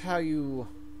 That's how you.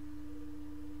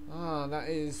 That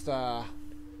is the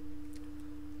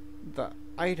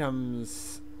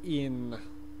items in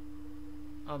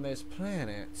on this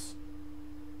planet.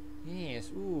 Yes,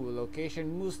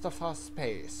 location Mustafar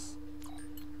space.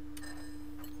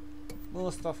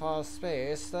 Mustafar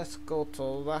space, let's go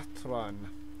to that one.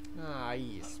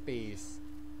 Yes, space.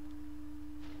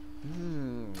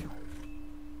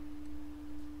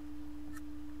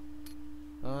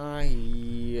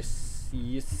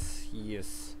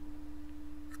 Yes.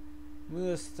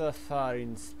 Mustafar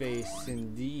in space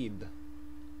indeed.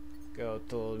 Go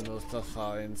to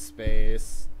Mustafar in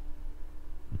space.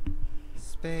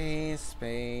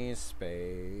 Space.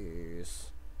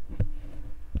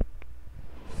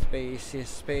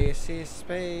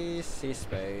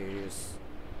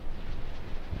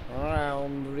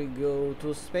 Round we go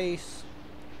to space.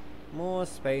 More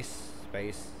space.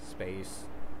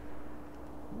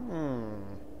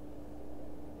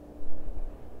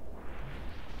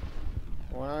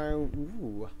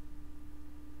 Wow.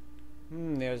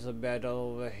 There's a battle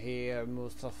over here.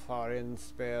 Mustafar in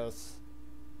space.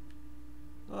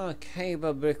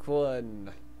 Cable brick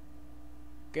 1.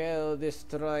 Go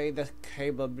destroy the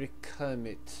cable brick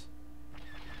helmet.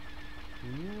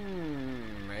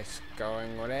 It's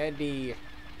going ready.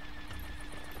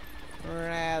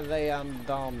 Ready and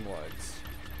downwards.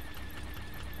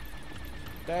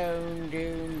 Down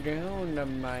the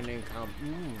mining camp.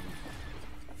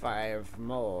 5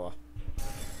 more.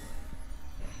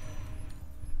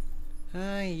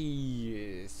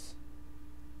 Yes.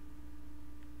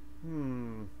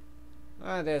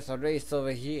 There's a race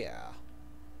over here.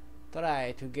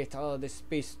 Try to get all the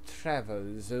space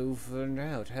travels over and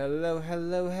out. Hello.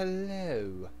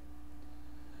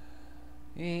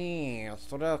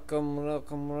 Yes, welcome.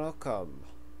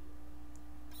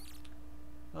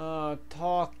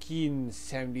 Talking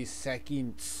 70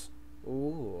 seconds.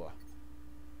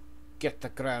 Get the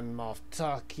Grand Moff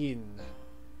talking.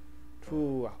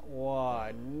 2,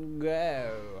 1,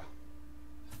 go.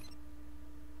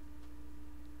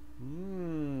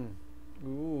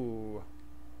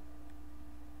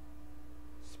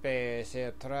 Space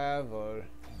air travel.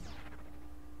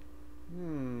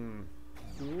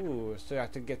 So you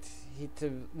have to get hit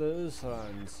of those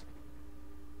ones.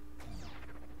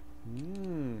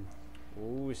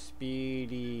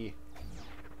 Speedy.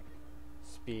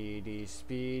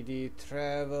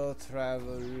 Travel.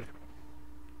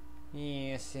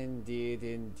 Yes,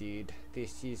 indeed.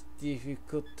 This is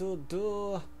difficult to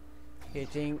do.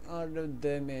 Hitting all of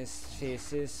them as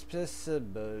fast as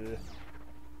possible.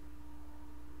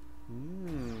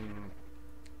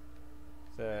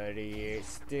 38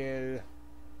 still.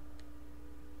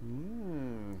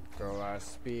 Go at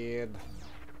speed.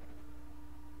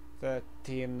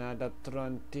 13 at a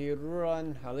 20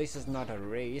 run. At least it's not a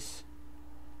race.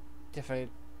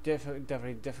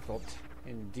 Definitely difficult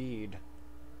indeed.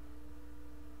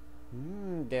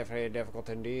 Definitely difficult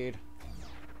indeed.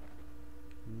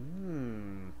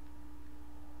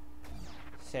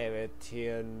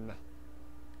 17.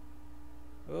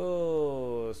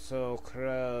 Oh, so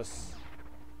close.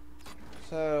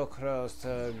 So close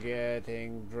to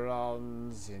getting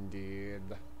bronze indeed.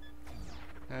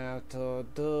 Have to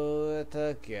do it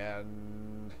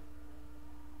again.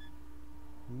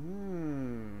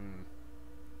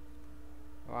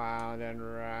 Round and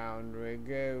round we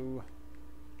go.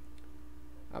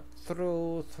 Up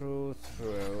through.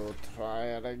 Try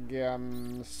it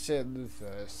again.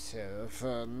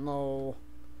 Silver, no.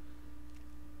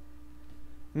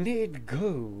 Need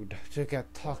gold to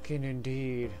get talking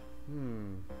indeed.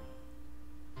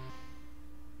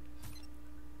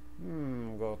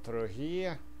 Go through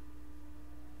here.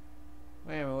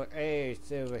 Well,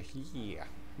 it's over here.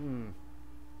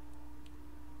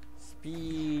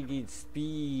 Speed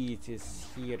is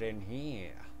here and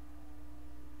here.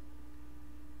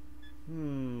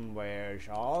 Where's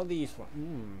all these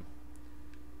ones?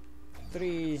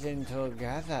 Threes in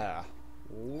together.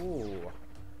 Ooh.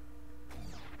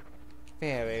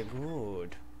 Very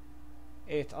good.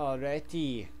 8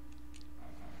 already.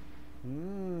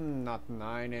 Not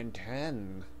 9 and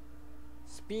 10.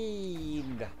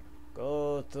 Speed.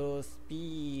 Go to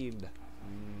speed.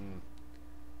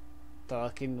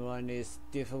 Talking one is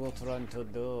difficult one to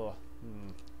do.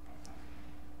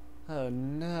 Oh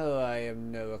no, I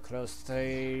am nowhere close to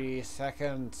 80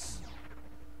 seconds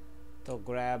to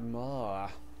grab more.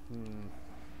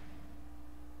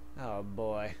 Oh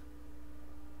boy.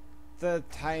 Third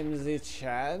time's the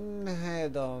charm? I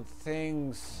don't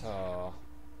think so.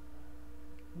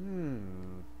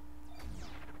 10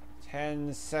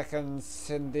 seconds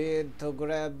indeed to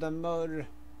grab the more.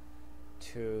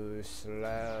 Too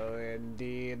slow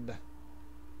indeed.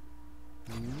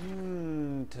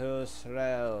 Too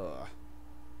slow.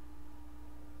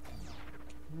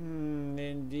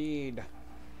 Indeed.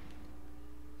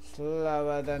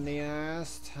 Slower than the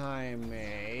last time,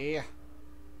 eh?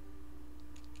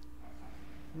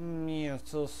 Yeah,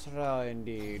 too slow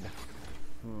indeed.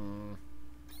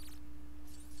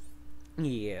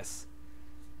 Yes.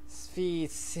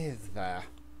 Sweet silver.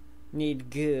 Need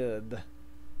good.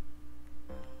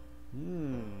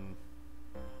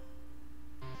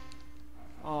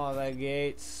 All the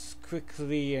gates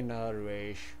quickly in a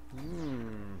rush.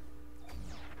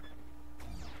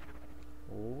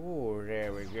 Oh,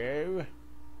 there we go.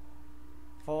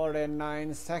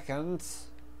 49 seconds.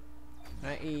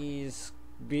 That is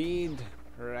speed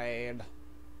raid.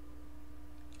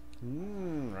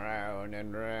 Round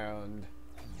and round.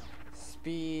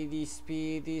 Speedy.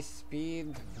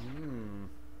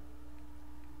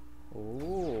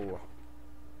 Ooh.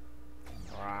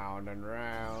 Round and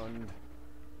round.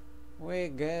 We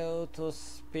go to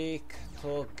speak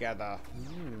together.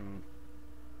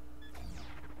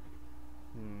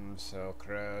 So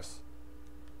close.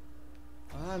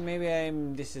 Maybe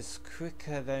this is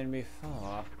quicker than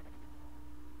before.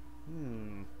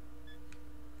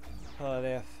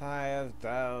 45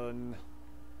 down.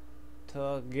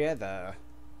 Together.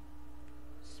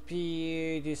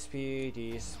 Speed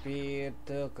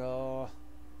to go.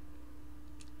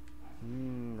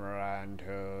 1,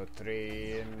 2,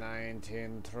 3,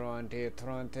 19, 20,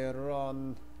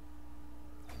 run.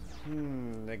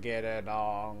 Get it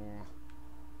on.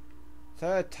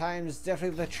 Third time's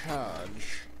definitely the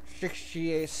charge.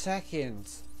 68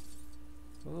 seconds.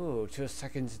 Ooh, 2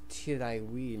 seconds till I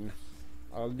win.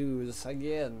 I'll lose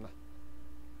again.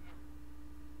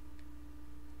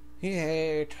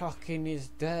 Yay, talking is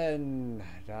done.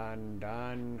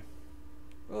 Done.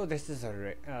 Oh, this is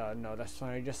a no, that's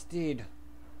what I just did.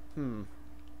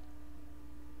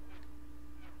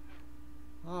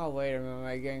 Oh, wait a minute, am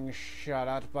I getting shot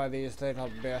at by these little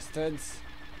bastards?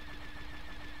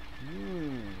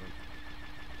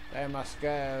 They must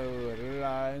go.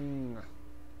 Run.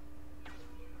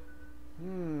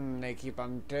 They keep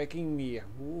on taking me.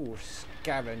 Ooh,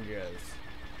 scavengers.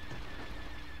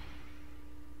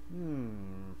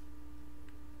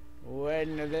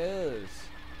 When are those?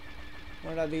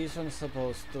 What are these ones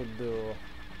supposed to do?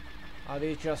 Are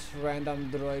they just random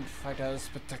droid fighters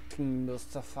protecting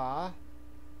Mustafar?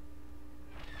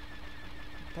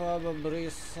 Probably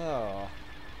so.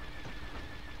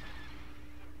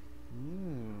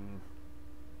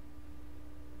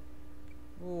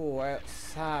 Oh,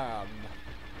 Sam.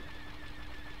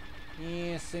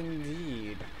 Yes,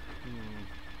 indeed.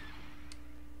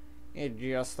 It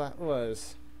just that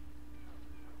was.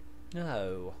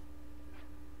 Oh.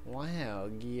 Wow,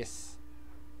 yes.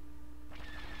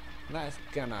 That's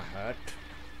gonna hurt.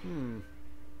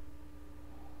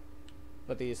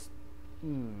 But these...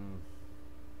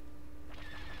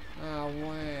 Oh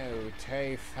wow,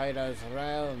 TIE fighters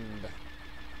round.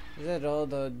 Is that all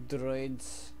the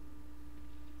droids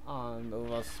on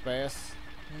over space?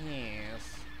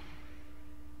 Yes.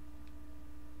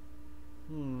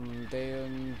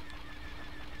 Then...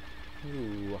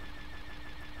 Ooh.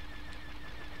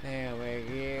 There we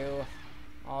go.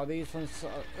 Oh, these ones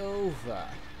are over.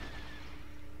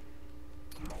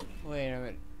 Wait a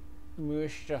minute.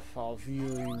 Mustafa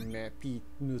viewing map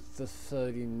Mr.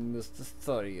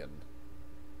 Thurian.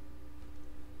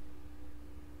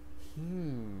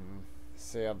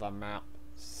 See the map.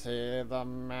 See the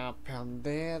map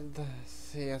indeed.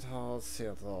 See it all, see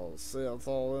it all, see it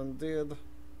all indeed.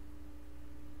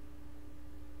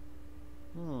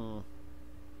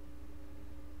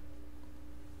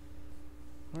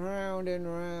 Round and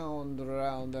round,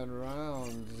 round and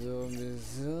round, zoomy,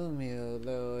 zoomy,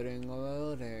 loading,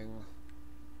 loading.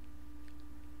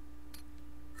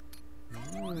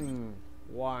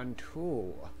 1,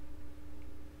 2.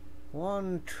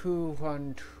 1, 2,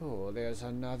 1, 2. There's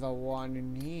another one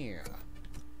in here.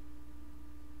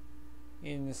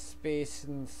 In space,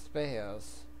 in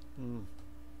space.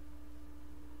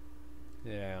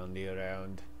 Roundy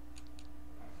around.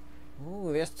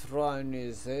 Ooh, this run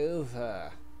is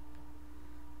over.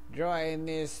 Join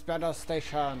this battle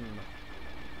station.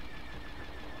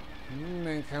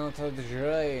 Encounter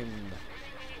joined.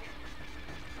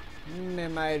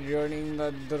 Am I joining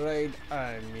the droid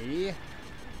army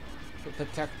to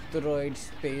protect droid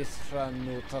space from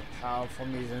Nuta Power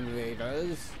from these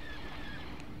invaders?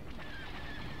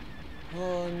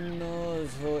 Who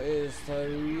knows who is the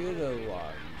real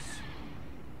ones?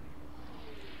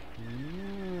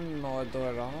 Not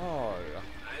at all.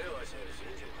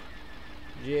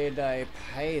 Jedi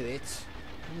pilot,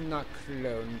 not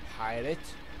clone pilot.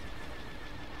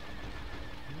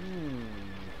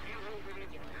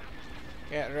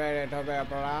 Get ready to be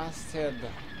blasted.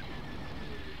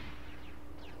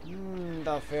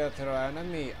 The future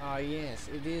enemy. Ah yes,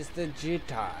 it is the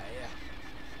Jedi.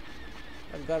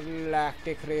 The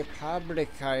Galactic Republic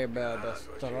I will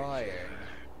destroying.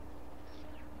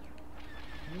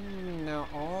 Now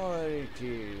all it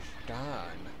is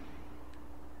done.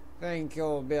 Thank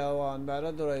you, Bill-1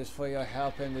 Battle Droids, for your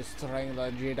help in destroying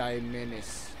the Jedi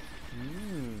menace.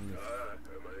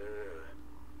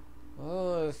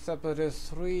 Oh,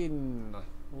 Separatist Ruin.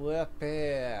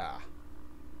 Repair.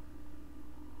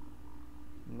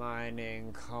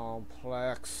 Mining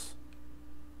complex.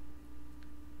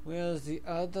 Where's the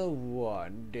other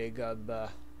one,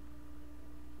 Digaba?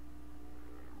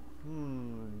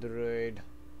 Droid.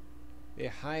 The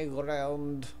high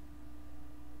ground.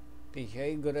 The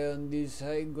high ground is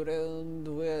high ground.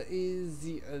 Where is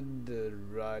the other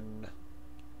one?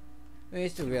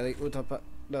 It's really out of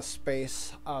the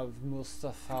space of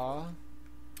Mustafa.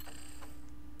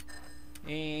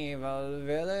 Evil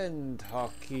villain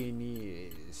talking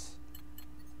is.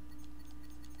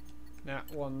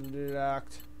 That one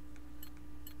locked.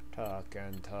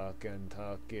 Talking.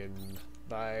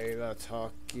 By the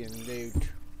talking dude.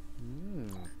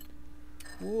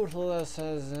 Ruthless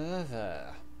as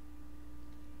ever.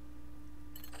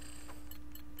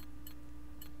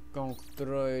 Gonk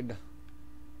droid.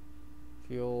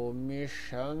 Your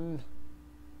mission.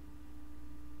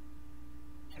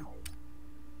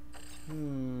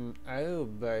 Oh,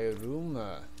 by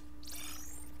rumor.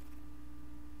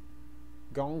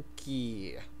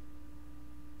 Gonky.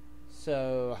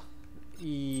 So,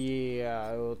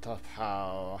 yeah, out of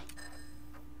power.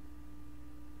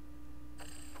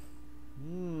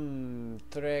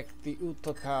 Track the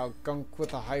Utapau Gunk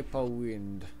with a hyper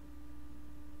wind.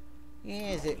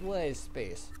 Yes, it was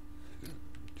space.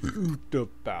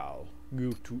 Utapau.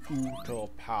 Go to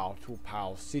Utapau to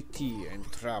Pau City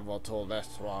and travel to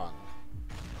this one.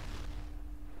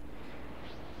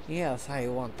 Yes, I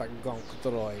want a Gonk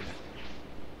droid.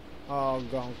 Oh,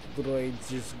 Gonk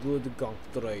droids is good Gonk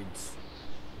droids.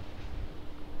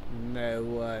 No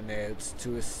one else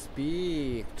to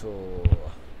speak to.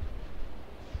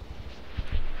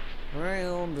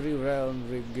 Round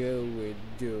we go we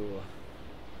do.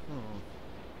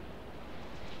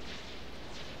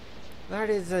 That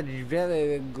is a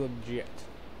very good jet.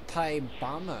 TIE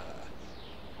bomber.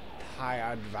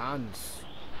 TIE advance.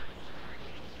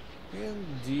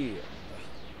 Indeed.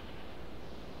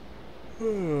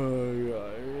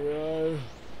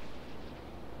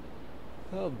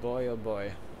 Oh boy, oh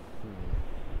boy.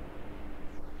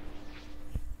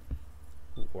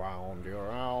 Round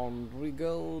around we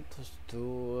go to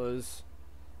stores.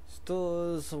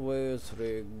 Stores where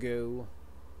we go.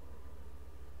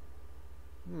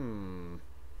 Hmm.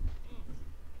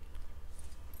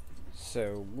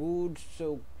 So good,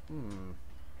 so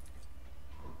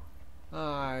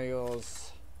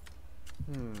use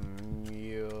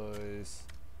use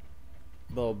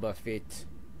Boba Fett.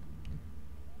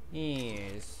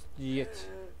 Yes, yet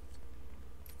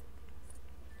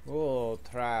we'll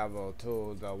travel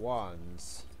to the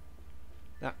ones.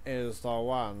 That is the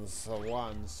ones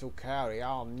who carry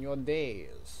on your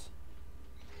days.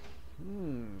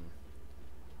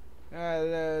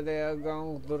 Hello there,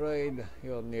 Gong Droid.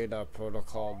 You'll need a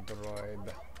protocol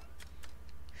droid.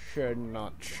 Should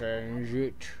not change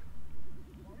it.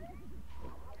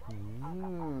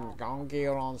 Gonki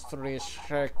runs 3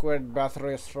 sacred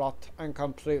battery slot and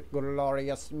complete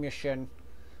glorious mission.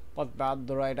 But bad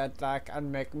droid attack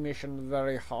and make mission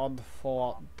very hard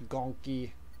for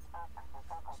Gonki.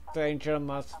 Stranger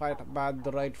must fight bad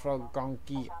droid for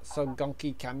Gonki so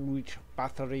Gonki can reach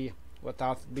battery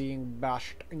without being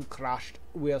bashed and crashed.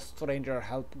 Will Stranger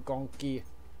help Gonki?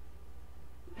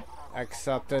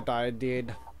 Accepted, I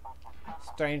did.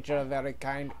 Stranger very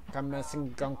kind.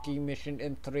 Commencing Gonki mission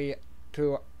in 3,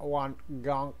 2, 1,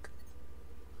 Gonk.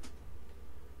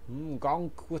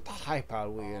 Gonk with hyper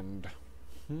wind.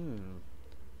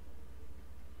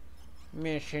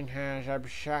 Mission has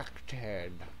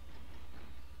abstracted.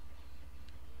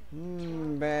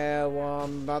 Bear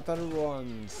one battle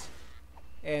ones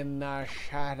in the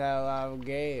shadow of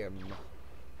game.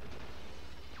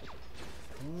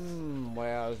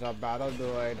 Where's the battle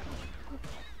droid?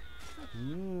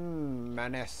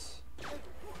 Menace.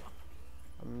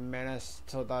 A menace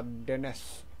to the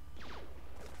Dennis.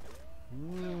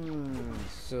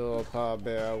 Super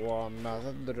Bear One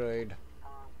battle droid.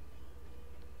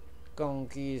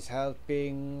 Gonki's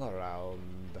helping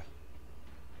around.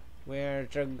 Where's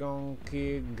the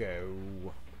Gonki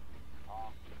go?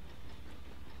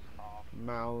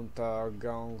 Mount a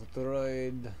Gonk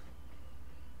droid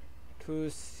to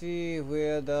see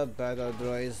where the battle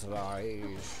droids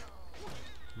lies.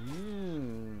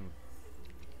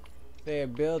 They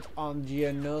built on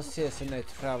Geonosis and they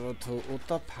travel to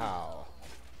Utapau.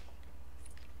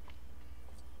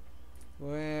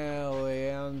 Very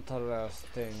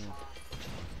interesting.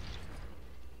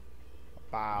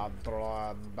 Bad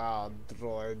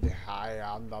droid, high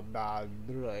on the bad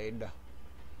droid.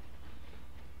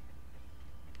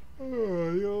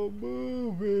 Oh, you're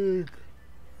moving.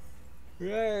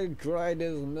 Right, droid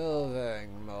is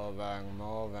moving.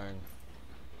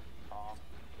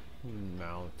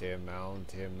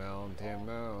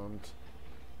 Mount.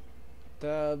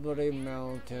 Every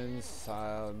mountain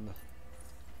side.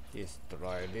 This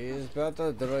droid is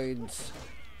better droids.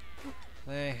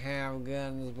 They have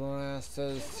guns,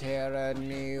 blasters,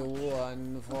 tyranny,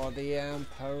 one for the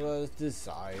Emperor's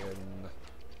design.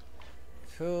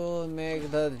 To make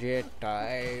the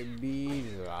Jedi be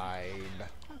lied.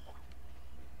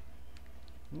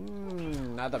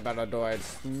 Not a better droid,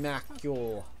 smack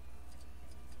you.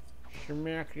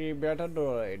 Smack the better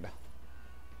droid.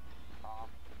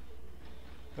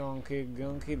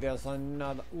 Gonki, there's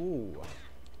another. Ooh.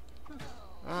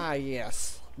 Ah,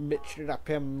 yes. Bitch up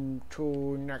him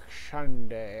to next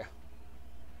Sunday.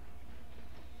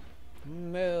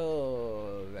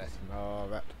 Move it.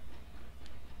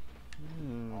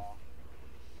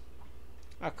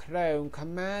 A clone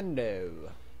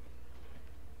commando.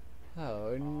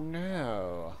 Oh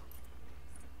no.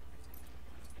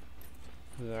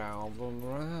 Round and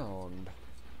round.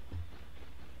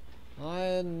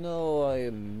 I know.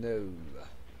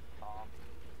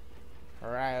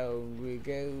 Round we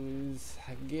goes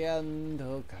again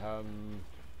to come.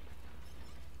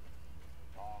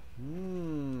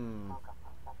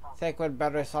 Sacred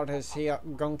battery slot is here.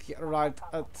 Gonki arrived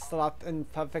at slot in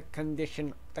perfect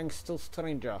condition thanks to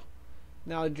Stranger.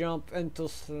 Now jump into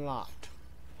slot.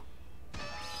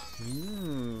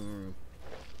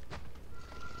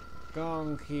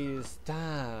 Gonki's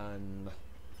done.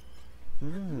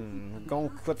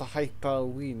 Gonk with a hyper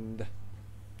wind.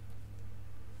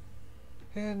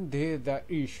 Indeed, that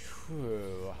is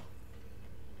true.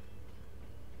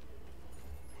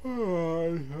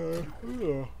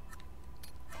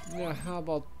 Now, how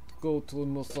about go to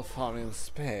Mustafar in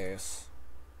space?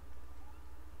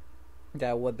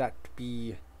 Would that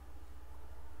be?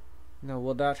 Now,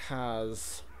 would that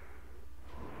has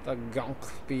the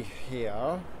Gonk be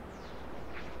here?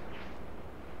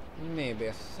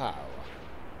 Maybe so.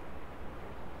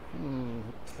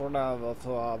 Travel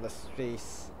to other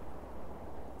space.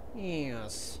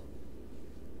 Yes.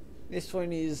 This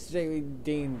one is very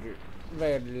dangerous.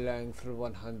 Very long for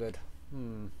 100.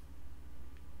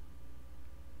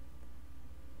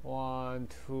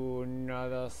 Want to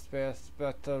another space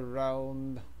battle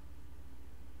round?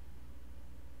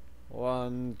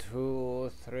 1,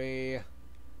 2, 3.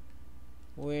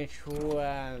 Which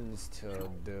ones to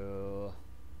do?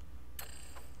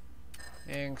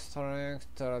 Extra,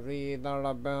 read all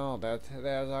about it.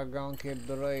 There's a gunky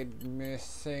droid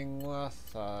missing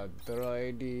with a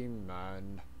droidy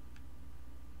man.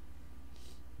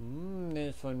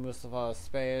 This one must have a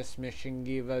space mission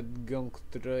give a gunk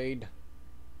droid.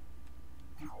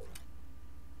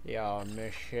 Yeah,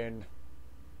 mission.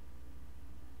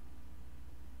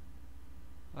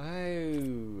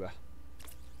 Oh.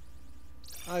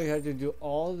 I had to do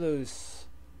all those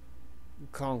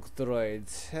conch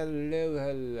droids.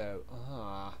 Hello.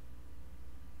 Ah.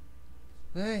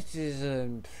 That is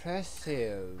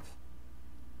impressive.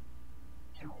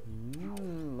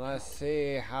 Let's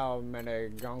see how many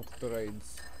gunk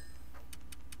droids.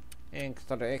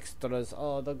 Extras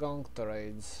are the gunk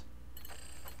droids.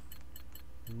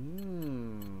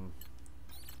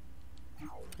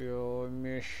 Your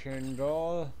mission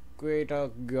ball. Greater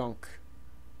gunk.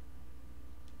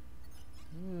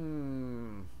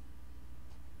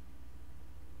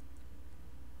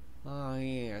 Ah,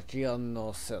 yeah,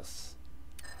 Geonosis.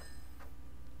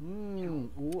 Ooh,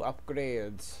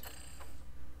 upgrades.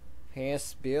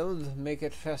 Fast build, make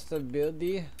it faster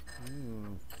buildy.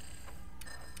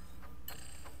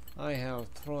 I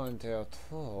have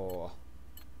 22.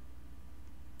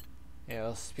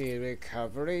 Airspeed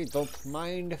recovery, don't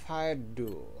mind if I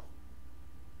do.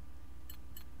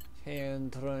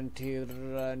 10, 20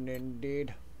 run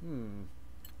indeed.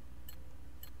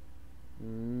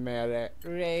 Melee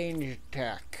range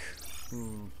tech.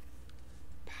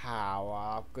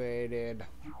 Power upgraded.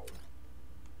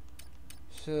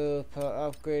 Super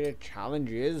upgraded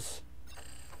challenges.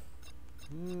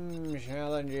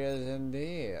 Challenges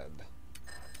indeed.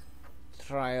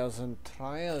 Trials and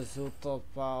trials out of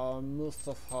our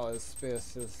Mustafa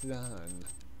space is done.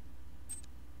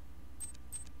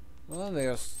 Well,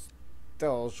 there's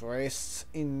those race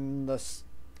in the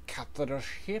scatter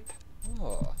ship.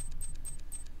 Oh,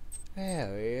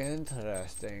 very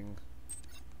interesting.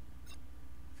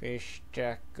 Fish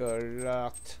jacker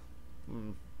locked.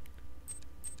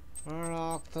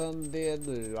 Locked and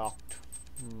deadlocked.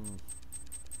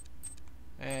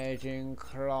 Aging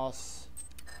cross.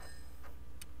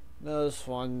 Those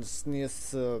ones need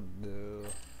to do.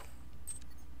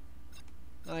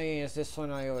 Oh yes, this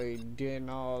one I already did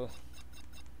all.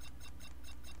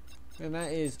 And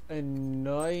that is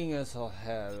annoying as all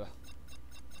hell.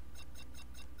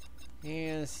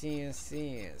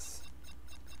 Yes.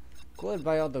 Good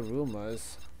by all the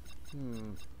rumors.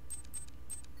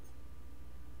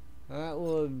 That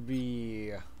would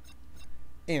be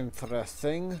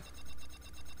interesting.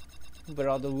 But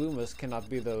all the rumors cannot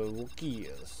be the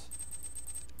Wookiees.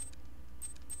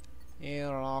 Yeah,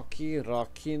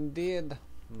 Rocky indeed.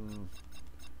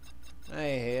 I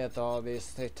hate all these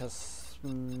status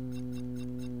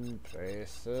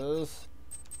places.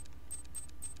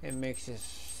 It makes you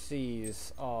see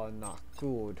are not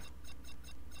good.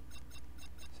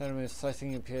 Send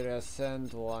citing Imperial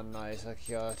send one nice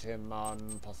security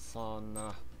man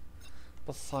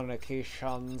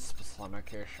personifications.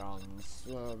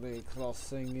 The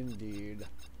crossing indeed.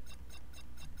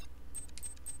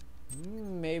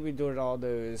 Maybe do all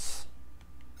those.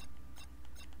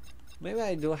 Maybe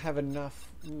I do have enough.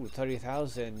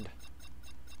 30,000.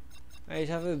 I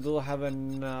do have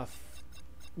enough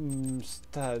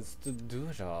studs to do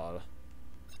it all.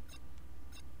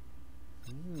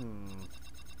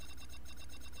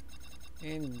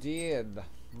 Indeed.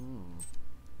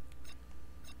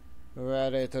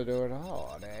 Ready to do it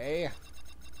all, eh?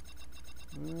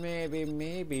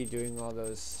 Maybe doing all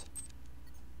those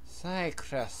side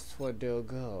quests would do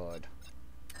good.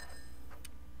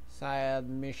 Side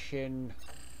mission.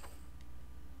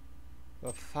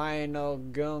 The final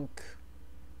gunk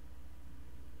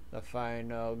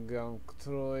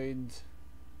droid.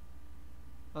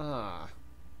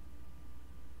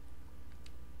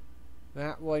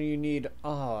 That one you need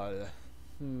all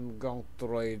gunk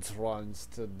droids runs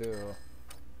to do.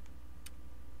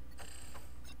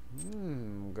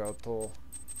 Go to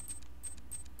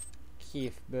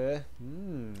Keithbe.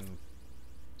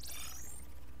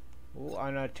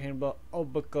 Unattainable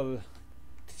orbital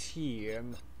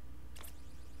team.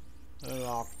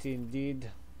 Locked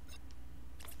indeed.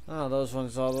 Those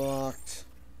ones are locked.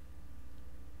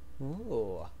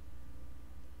 Ooh.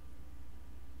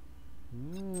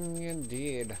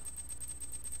 Indeed.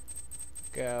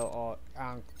 Go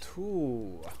on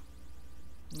to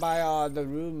by all the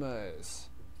rumors.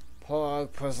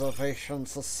 Porg Preservation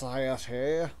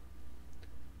Society.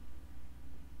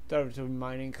 Derivative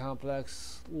mining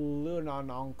complex,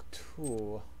 Lunanong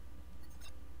 2.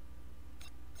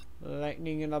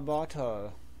 Lightning in a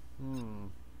bottle.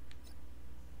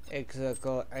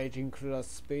 Executive aging cruel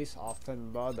space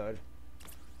often bothered.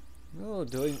 No,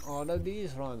 doing all of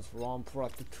these runs. Ron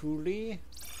Ratatouille.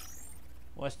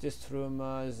 What's this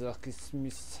rumor? Zucky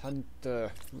Smith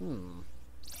Hunter.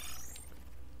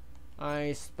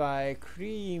 I spy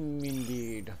cream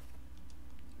indeed.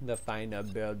 The final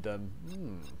building.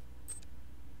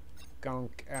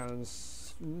 Gunk and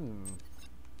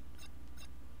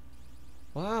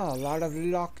wow, a lot of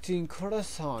locked in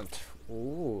croissant.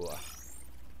 Ooh.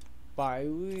 Buy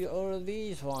all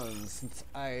these ones since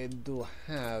I do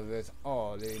have it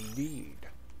all indeed.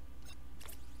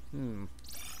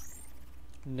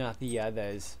 Not the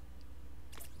others.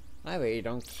 I really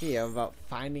don't care about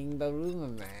finding the rumor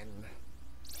man.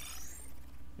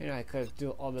 I could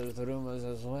do other rumors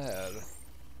as well.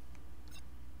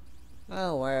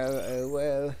 Oh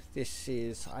well, this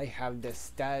is, I have the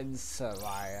stats, so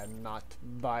I am not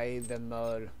buy them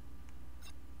all.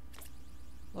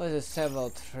 Was it several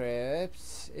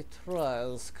trips? It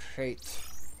was great.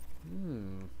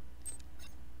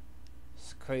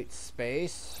 Great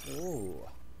space. Ooh.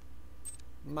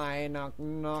 My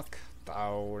knock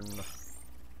down.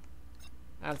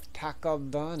 Attack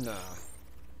of Donna.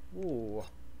 Ooh.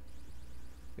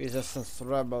 Resistance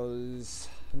rebels.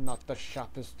 Not the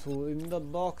sharpest tool in the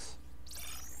box.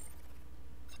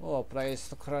 Oh, place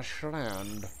to crush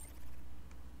land.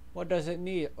 What does it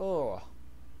need? Oh.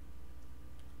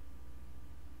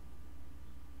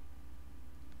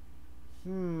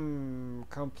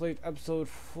 Complete episode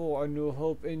 4, A New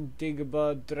Hope in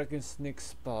Dagobah Dragon Snake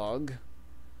Spog.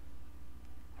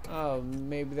 Oh,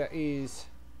 maybe that is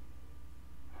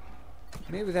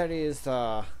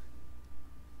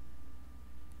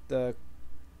the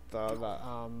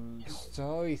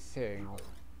story thing.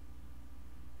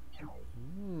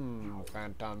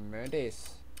 Phantom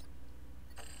Menace.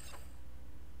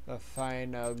 The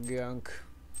final gunk.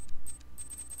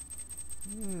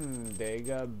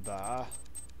 Dagobah.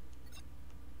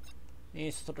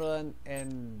 Instrument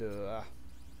and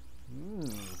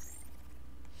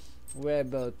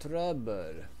Rebel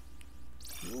Trouble.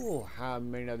 Ooh, how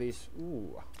many of these?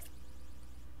 Ooh.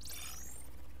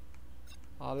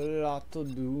 A lot to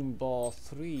Doom Ball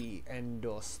 3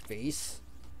 Endo Space.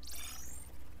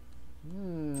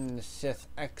 Seth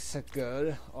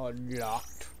Executor or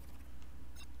locked.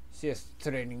 Seth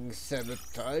Training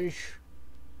Sabotage.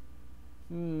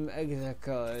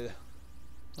 Executor.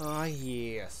 Ah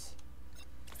yes.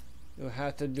 You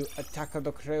have to do Attack of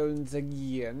the Clones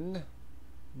again.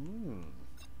 You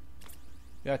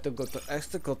have to go to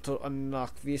Executor to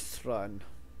unlock this run.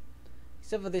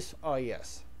 Except for this, oh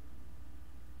yes.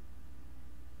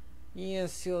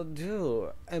 Yes, you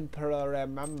do. Emperor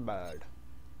remembered.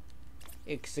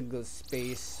 Executor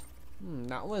space.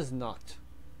 That was not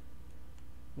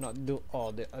do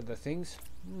all the other things.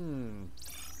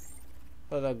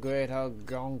 For the greater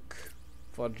gunk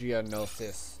for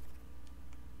Geonosis.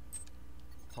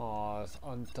 Horse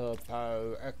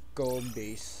Unterpow Echo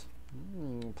Base.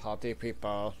 Party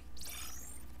people.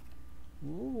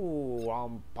 Ooh,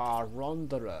 Wampa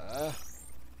Wanderer.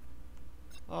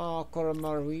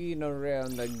 Aquamarine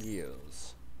around the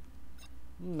gills.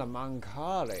 The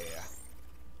Mankali.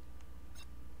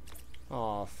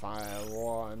 Fire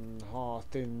one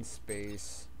heart in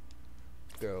space.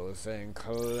 Goes and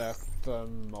collect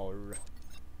them all.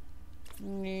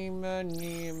 Nima.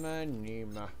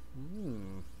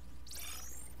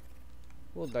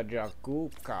 Oh, the Jakku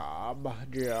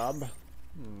job.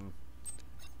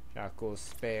 Jakku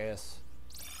space.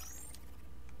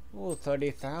 Oh,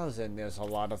 30,000. There's a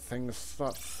lot of things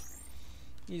that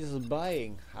he's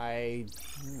buying. I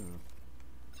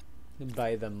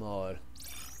buy them all.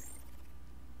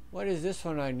 What is this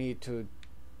one I need to?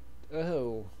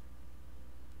 Oh,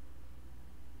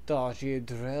 dodgy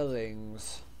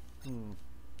drillings.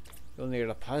 You'll need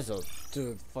a puzzle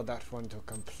for that one to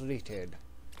completed.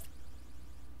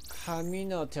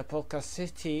 Camino to Polka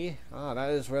City. That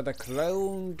is where the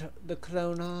clone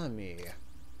army.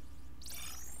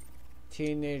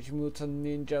 Teenage Mutant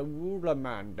Ninja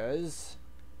Wuramanders.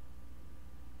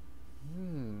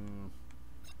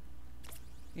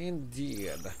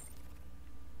 Indeed.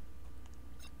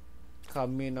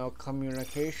 Camino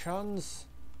Communications.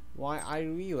 Why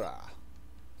Irira?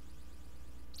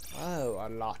 Oh, a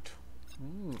lot.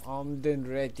 Armed and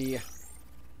ready.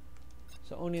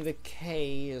 So only the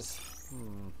K's.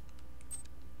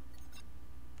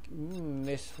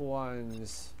 This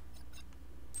one's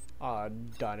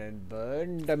done and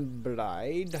burned and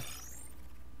blind.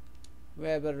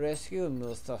 Rebel rescue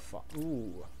Mustafa.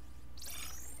 Ooh.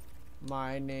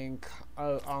 Mining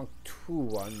on 2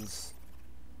 ones.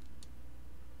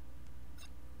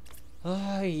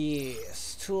 Ah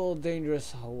yes, too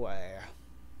dangerous away.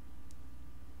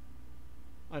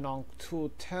 And on 2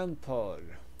 temple.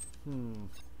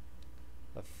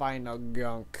 The final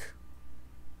gunk.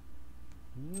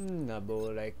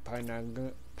 Nabu Lake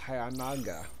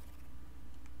Payanaga.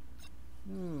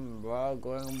 We're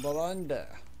going blunder.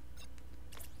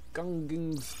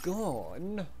 Gunging's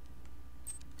gone.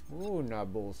 Ooh,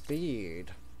 Nabu Seed.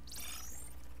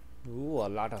 Ooh, a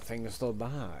lot of things to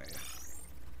buy.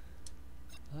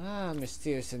 Ah,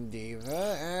 Mysterious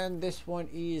Endeavor, and this one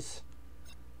is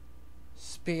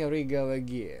Spearigo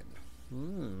again.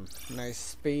 Nice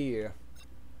spear.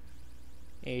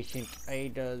 Ancient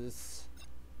Idols.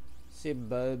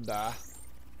 Sibulba.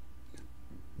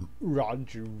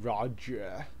 Roger.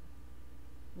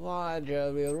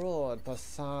 Roger, we roared.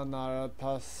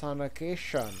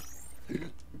 Personification.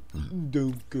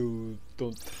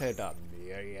 Don't tread on me,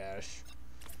 yes.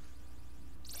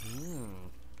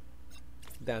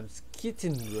 Damn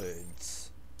kitten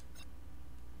words.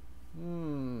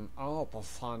 Oh,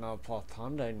 Persona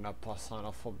Portanda in the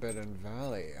Persona Forbidden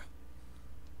Valley.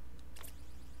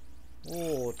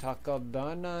 Oh,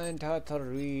 Takabana and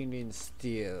Tatooine in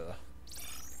steel.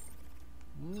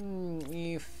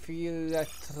 I feel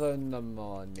better in the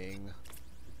morning.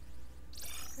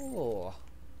 Oh.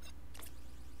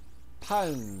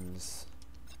 Puns.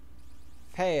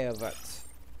 Favorite.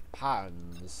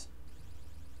 Puns.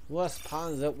 Worst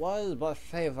puns it was, but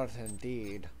favorite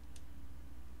indeed.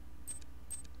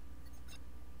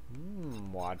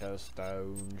 Water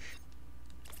stones.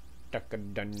 Stuck a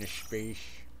Danish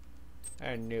fish.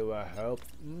 I knew I hope.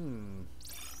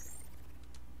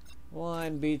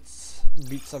 One beats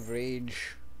of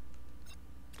rage.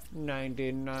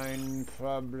 99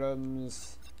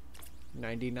 problems.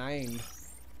 99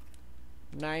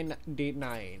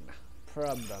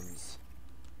 problems.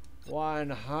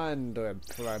 100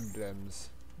 problems.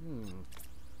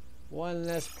 One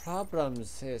less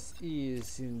problems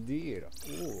is indeed.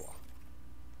 Ooh.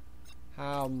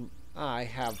 I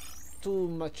have too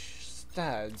much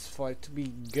studs for it to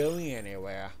be going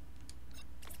anywhere.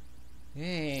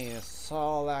 Yes,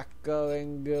 all that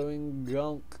going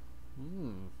gunk.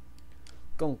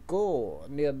 Gonko,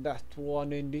 near that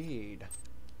one indeed.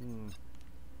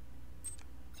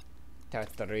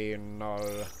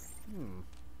 Tatooine.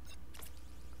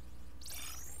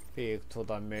 Speak to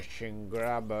the mission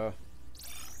grabber.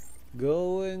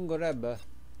 Going grabber.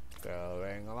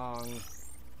 Going along.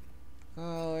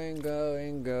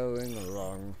 Going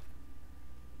along.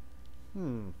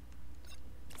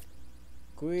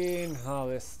 Green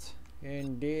harvest.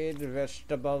 Indeed,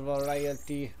 vegetable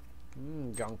variety.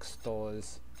 Gunk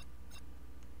stores.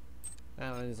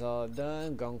 That one's all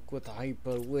done. Gunk with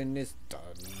hyperwind is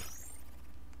done.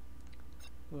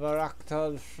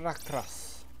 Varactal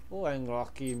Fracras. Oh, and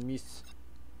Rocky Miss.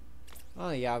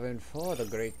 Oh, Yavin 4, the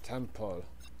Great Temple.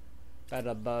 That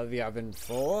above Yavin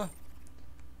 4.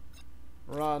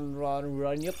 Run,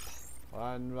 yep.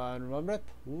 Run, rip.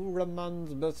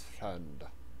 Uraman's best friend.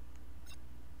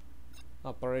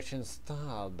 Operation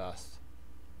Stardust.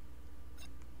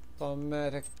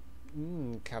 Automatic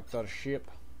capture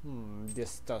ship.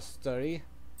 This story.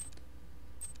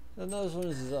 And those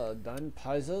ones are done.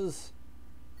 Puzzles.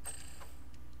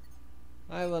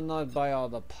 I will not buy all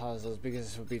the puzzles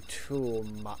because it would be too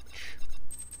much.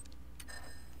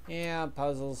 Yeah,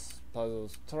 puzzles,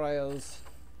 trials.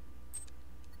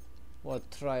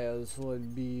 What trials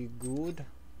would be good?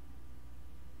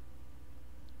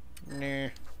 Nah.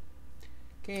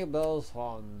 Cables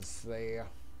ones there.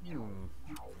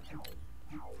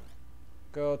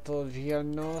 Go to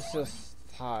Geonosis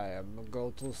time.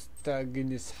 Go to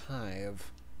Staginus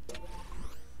Hive.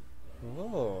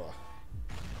 Oh.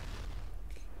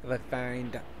 If I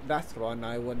find that one,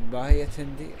 I would buy it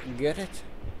indeed. Get it?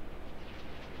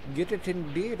 Get it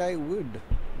indeed, I would.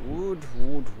 Would.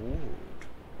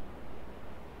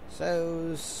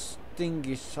 So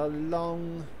stingy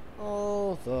along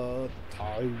all the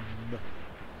time.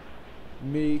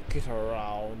 Make it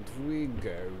around we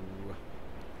go.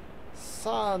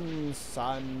 Sun,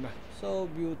 so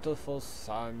beautiful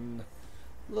sun.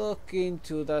 Look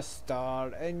into the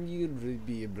star and you'll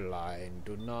be blind.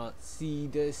 Do not see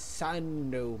the sun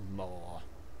no more.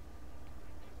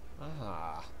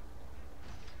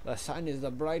 The sun is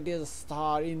the brightest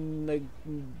star in the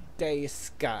day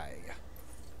sky.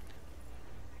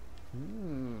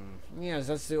 Yes,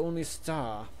 that's the only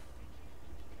star.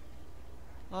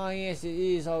 Yes, it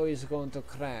is always going to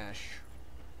crash.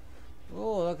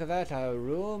 Oh, look at that, a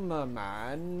rumor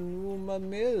man, rumor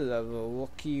mill of a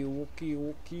Wookie, Wookie,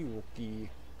 Wookie, Wookie.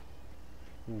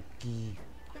 Wookie,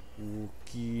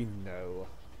 Wookie, no.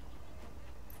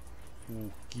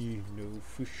 Wookie, no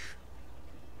fish.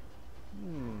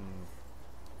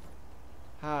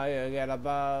 How you get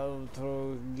about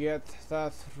to get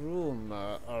that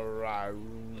rumor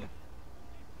around?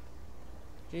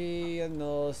 The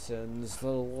innocence,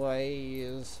 the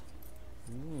ways.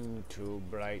 Too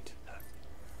bright.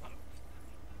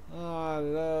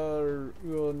 There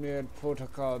you need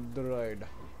protocol droid.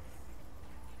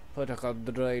 Protocol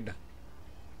droid.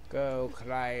 Go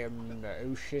climb the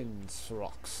ocean's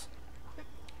rocks.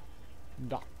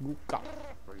 Dakuka.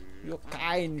 You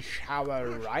can shower,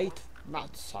 right?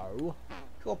 Not so.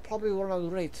 You'll probably wanna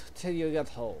wait till you get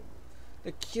home.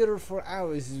 The cure for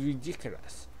hours is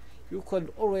ridiculous. You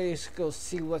could always go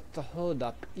see what the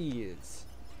holdup is.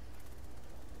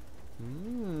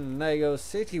 Lego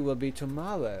City will be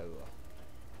tomorrow.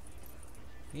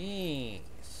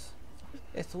 Yes,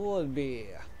 it would be.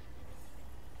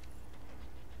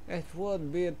 It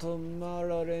would be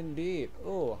tomorrow indeed.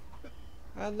 Oh,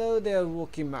 hello there,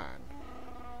 Wookie man.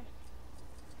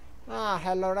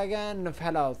 Hello again,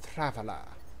 fellow traveler.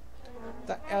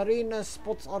 The arena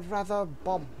spots are rather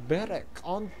barbaric,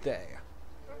 aren't they?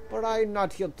 But I'm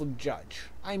not here to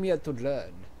judge. I'm here to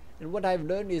learn. And what I've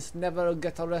learned is never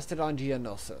get arrested on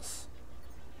Geonosis.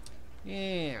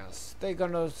 Yes, they're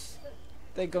going to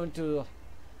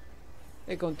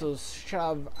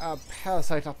shove a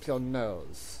parasite up your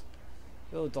nose.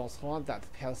 You don't want that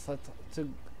parasite to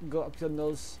go up your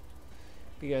nose,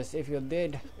 because if you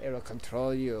did, it will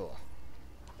control you.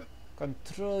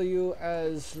 Control you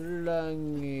as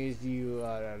long as you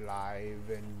are alive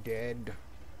and dead.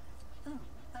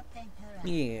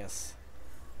 Yes.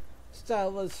 Star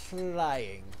Wars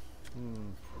flying.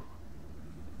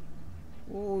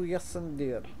 Oh, yes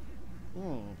indeed.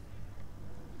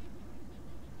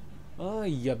 Oh,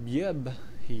 yub yub.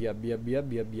 Yub yub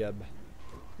yub yub yub.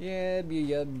 Yub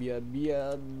yub yub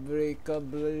yub.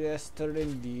 Breakable Lester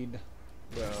indeed.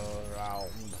 Go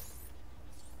round.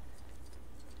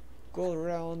 Go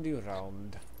round you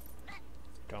round.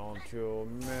 Don't you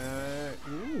man?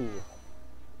 Ooh.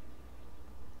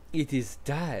 It is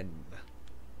done.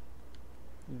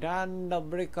 Done the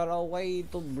breaker away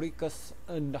to break us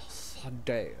in the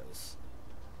days.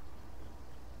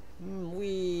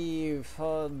 We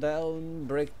fall down,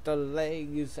 break the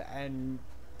legs, and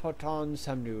put on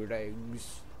some new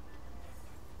legs.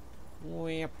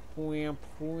 Wimp, wimp,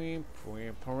 wimp,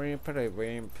 wimp, wimp,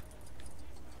 wimp.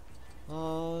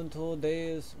 On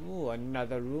today's,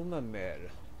 another rumor mill.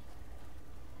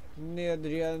 Ned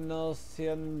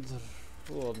Geonosian,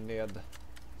 Ned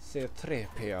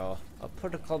C-3PO, a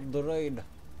protocol droid.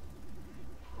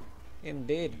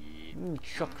 Indeed.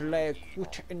 Chocolate,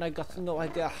 and I got no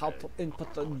idea how to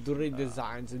input the droid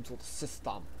designs into the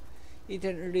system. He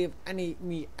didn't leave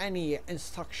me any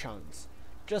instructions.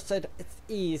 Just said it's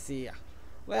easy.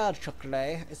 Well,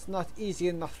 Chocolate, it's not easy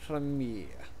enough for me.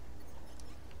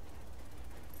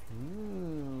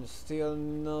 Still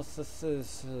no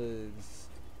successes.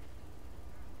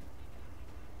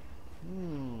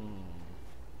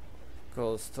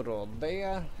 Goes through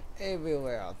there,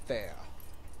 everywhere there.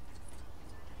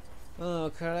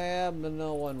 Oh, collab,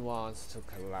 no one wants to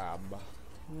collab.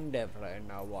 Definitely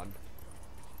no one.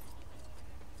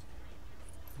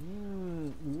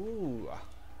 Ooh.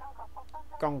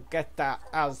 Gongeta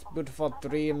has beautiful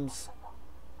dreams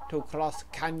to cross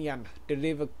canyon,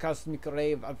 deliver cosmic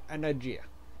wave of energy,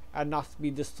 and not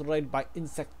be destroyed by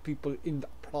insect people in the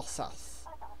process.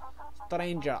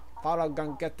 Stranger, follow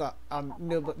Gongeta on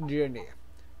new journey.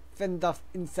 Fend off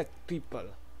insect people.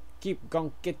 Keep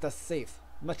Gongeta safe.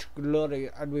 Much glory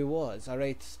and rewards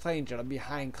await stranger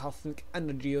behind cosmic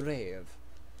energy rave.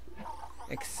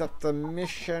 Accept the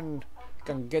mission.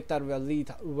 Gongeta will lead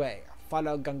the way.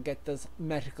 Follow Gongeta's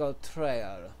magical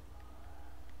trail.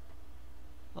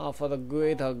 For the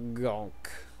greater Gonk.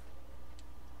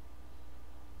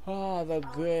 The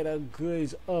greater good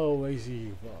is always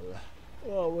evil.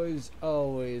 Always,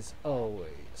 always,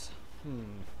 always.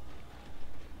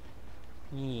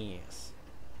 Yes.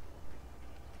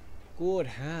 Good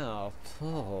health.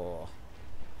 Oh.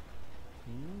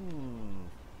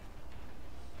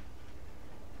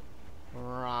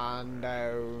 Run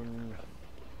down.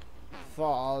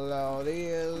 Follow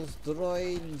these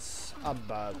droids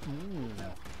above.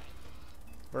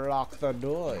 Block the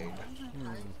droid.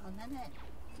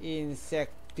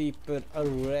 Insect people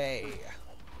array.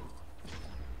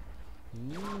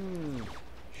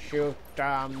 Shoot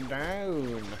them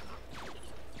down.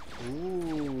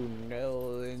 Ooh,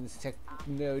 no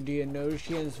No, the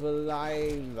Inertians were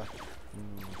alive.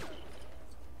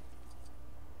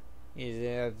 Is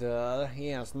it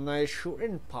yes, nice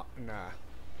shooting partner.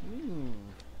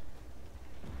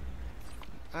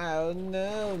 Oh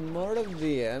no, more of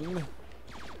them.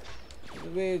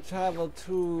 We travel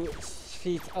 2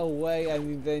 feet away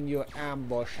and then you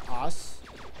ambush us.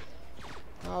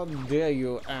 How dare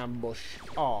you ambush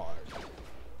us?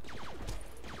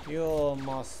 You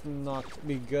must not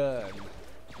be good.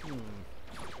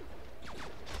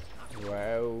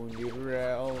 Round and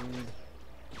round.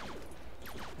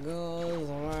 Goes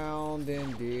round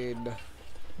indeed.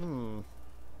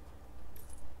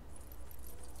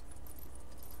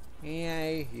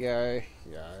 Yay, yay,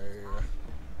 yay.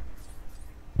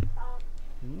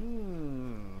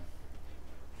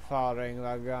 Firing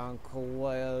the gun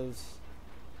coils.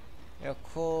 It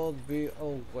could be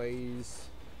always.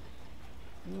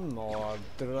 More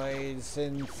droids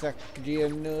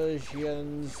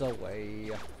insectionians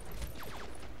away.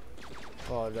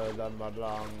 Follow them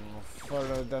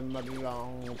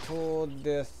along to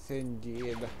death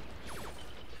indeed.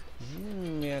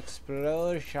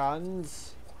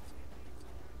 Explosions.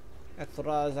 It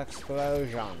was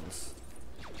explosions.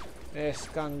 This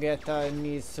Gangetta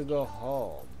needs to go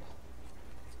home.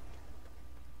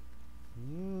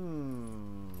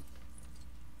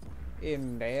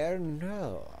 In there?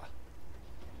 No.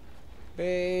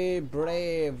 Be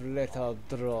brave, little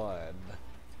droid.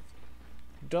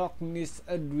 Darkness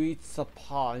awaits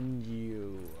upon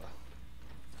you.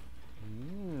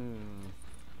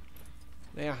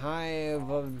 The hive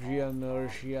of the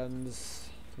Inertians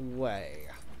way.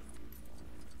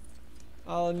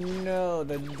 Oh no,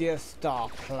 the Death Star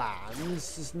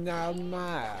plans is now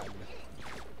mad.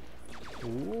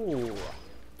 Ooh.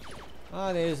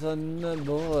 Oh, there's a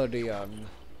Nemorian.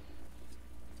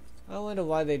 I wonder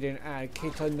why they didn't add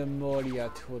Keto Nemoria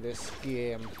to this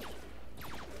game.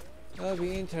 That would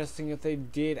be interesting if they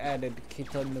did add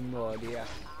Keto Nemoria.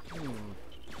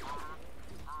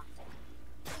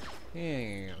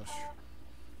 Yes.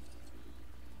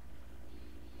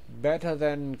 Better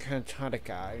than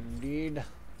Kantatica, indeed.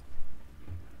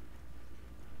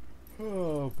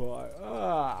 Oh boy.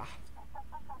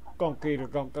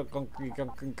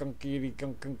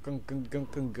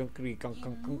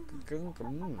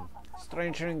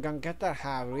 Stranger and Gangetta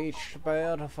have reached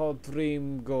beautiful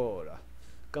dream goal.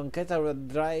 Gangetta will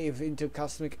drive into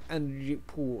cosmic energy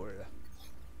pool.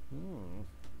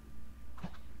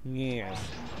 Yes.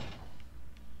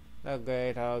 The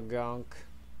great gunk.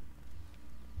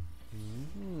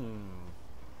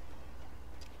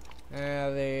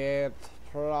 The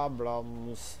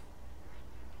problems.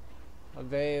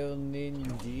 They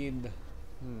indeed.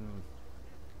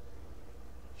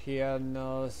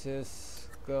 Geonosis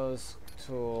goes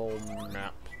to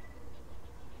map.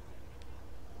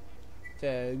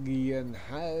 Tagian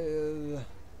has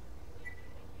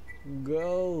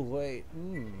go wait.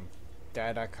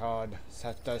 Data card.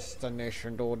 Set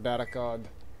destination to data card.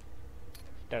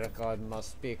 Data card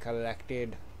must be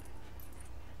collected.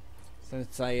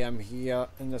 Since I am here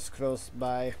and it's close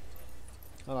by.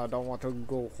 And I don't want to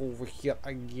go over here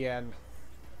again.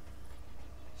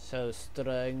 So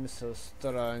strong, so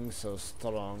strong, so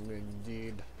strong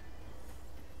indeed.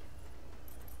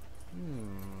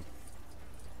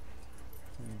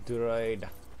 Droid.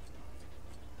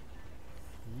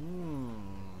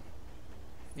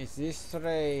 Is this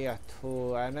ray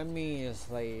to enemies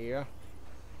layer?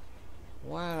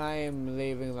 When I am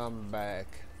leaving them back.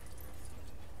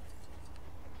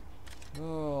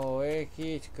 Oh,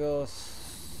 it goes.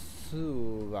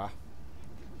 Hello,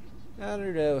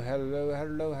 hello, hello,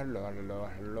 hello, hello,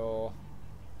 hello.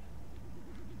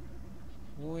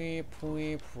 Weep,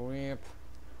 weep, weep.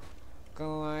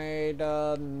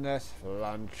 Glider net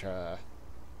launcher.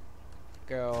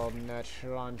 Go net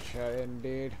launcher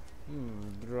indeed.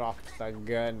 Drop the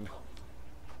gun.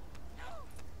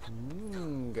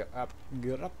 Get up,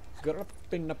 get up, get up,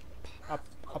 and up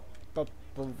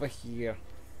over here.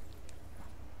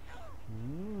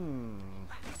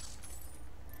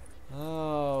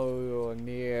 Oh, you're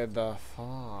near the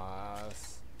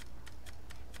force.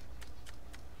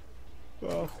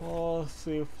 The force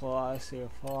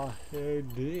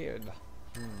indeed.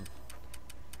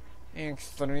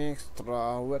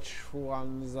 Extra, which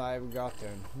ones I've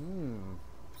gotten?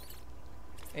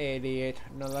 88,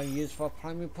 no longer used for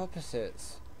primary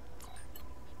purposes.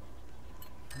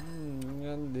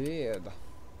 Indeed.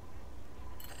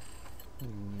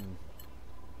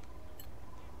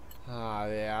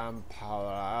 The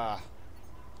Emperor.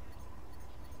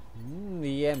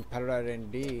 The Emperor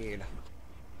indeed.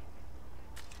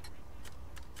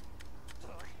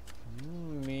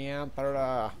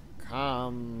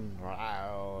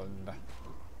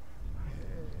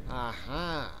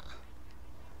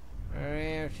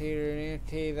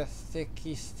 take the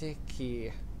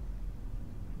sticky.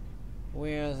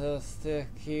 Where the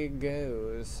sticky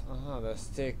goes? The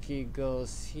sticky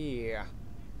goes here.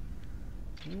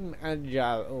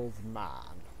 Agile old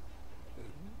man.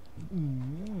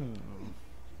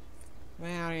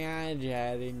 Very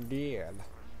agile indeed.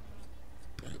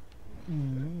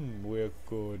 Where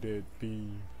could it be?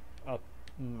 Up.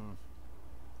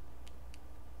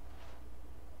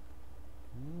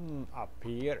 Up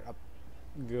here. Up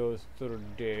goes through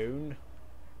down.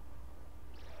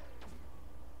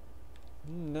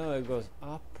 No, it goes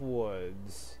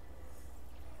upwards.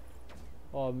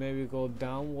 Or maybe go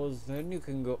downwards, then you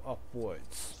can go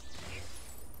upwards.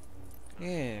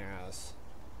 Yes.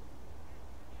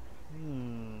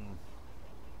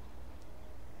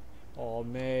 Or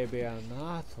maybe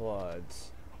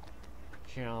northwards.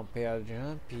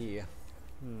 Jumpy.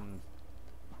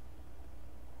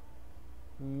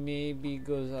 Maybe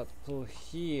goes up to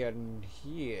here and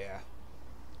here.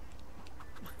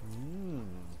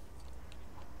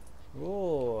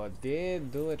 Oh, they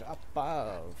do it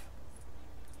above.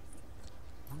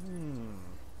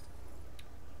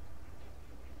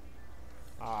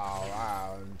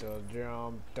 Around to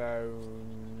jump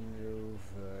down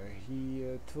over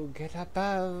here to get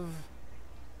above.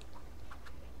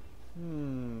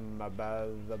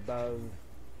 Above.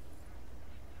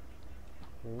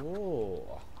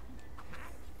 Oh,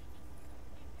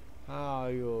 how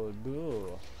you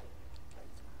do?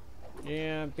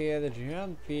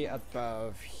 Jumpy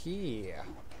above here.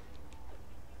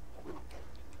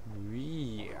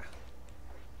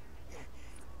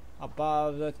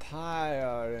 Above the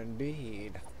tire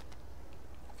indeed.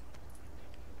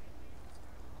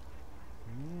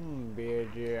 Beer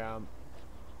jump.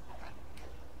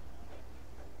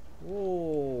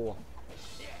 Oh,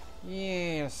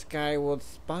 yeah, skyward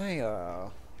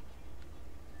spiral.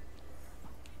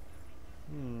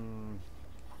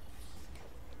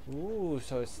 Ooh,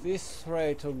 so it's this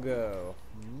way to go.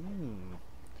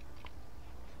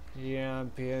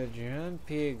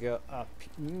 Jumpy, go up.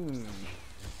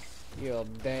 You're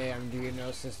damn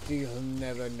diagnosis, you'll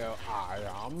never know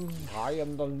I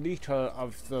am the leader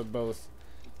of the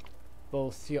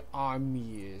both your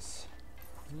armies.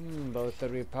 Both the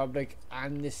Republic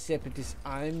and the Separatist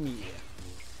army.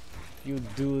 You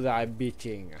do thy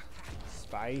bidding.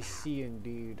 Spicy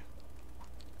indeed.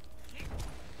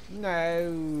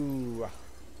 No.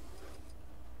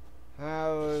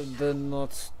 How did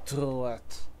not do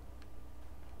it?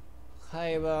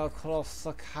 Came across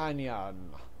the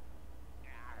canyon.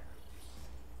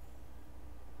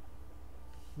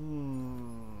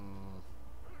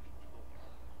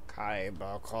 Came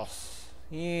across.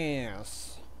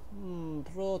 Yes.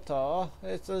 Pluto.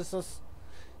 It's a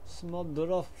small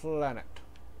dwarf planet.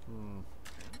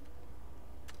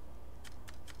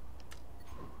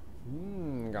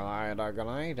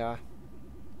 Glider.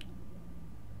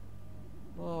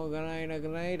 Oh,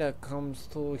 glider comes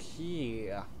to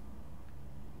here.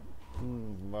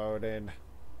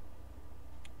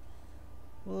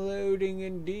 Loading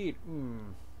indeed.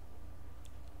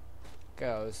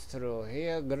 Goes through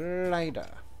here, glider.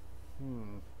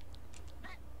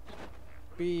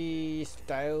 Beast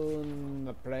down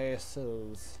the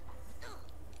places.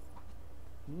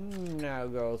 Now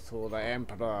go to the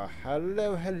Emperor.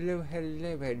 Hello.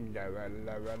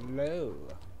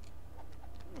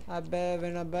 Above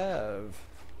and above.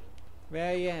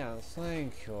 Well, yes,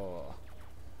 thank you.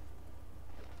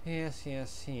 Yes,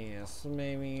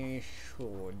 maybe I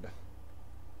should.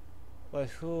 But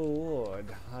who would?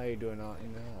 I do not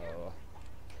know.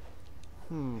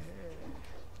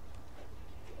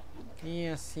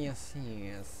 Yes.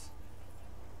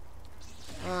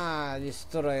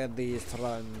 Destroy these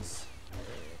runs.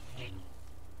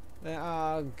 They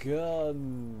are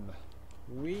gone.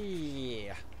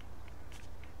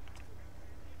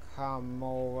 Come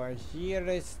over here,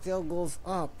 it still goes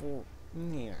up.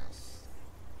 Yes.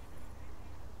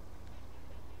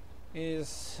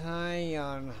 It's high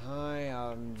on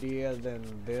dead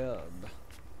and dead.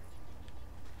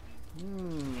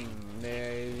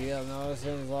 The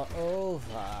nonsense are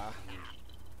over.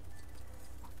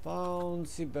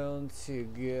 Bouncy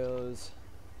girls.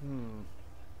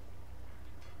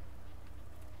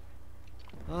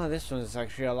 This one is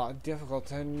actually a lot difficult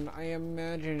than I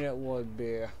imagined it would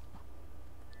be.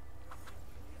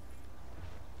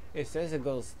 It says it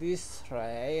goes this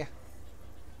way.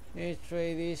 This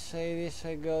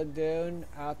way, go down,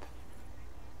 up.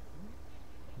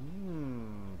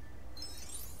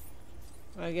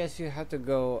 I guess you have to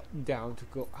go down to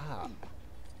go up.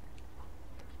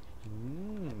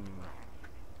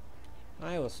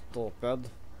 I was stupid.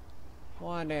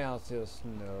 What else is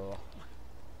new?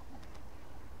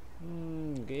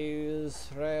 Goes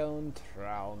round,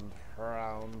 round,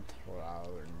 round,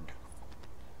 round.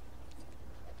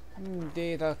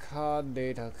 Data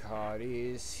card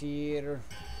is here.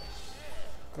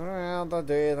 Grab the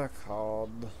data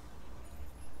card.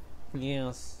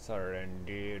 Yes, sir,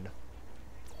 indeed.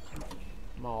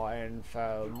 More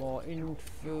info,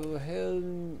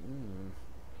 help.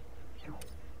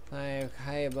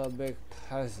 Five big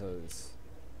puzzles.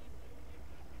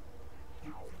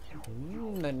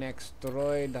 The next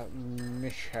droid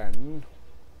mission.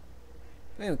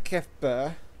 Oh,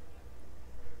 Kefba.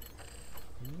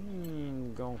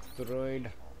 Gunk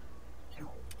droid.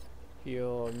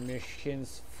 Your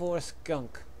missions for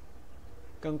Skunk.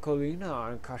 Gunkolina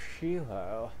and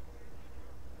Kashiro.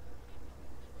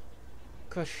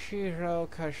 Kashiro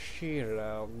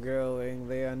going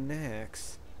there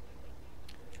next.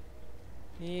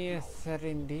 Yes, sir,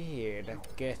 indeed.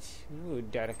 Get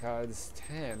data cards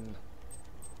 10.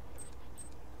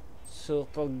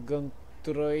 Super Gunk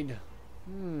droid.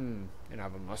 And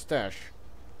have a mustache.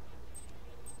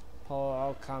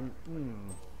 I'll come.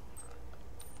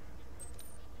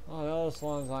 Oh, those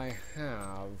ones I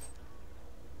have.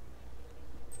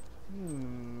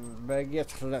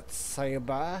 Baguette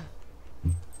lightsaber.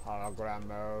 Hologram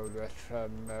mode, retro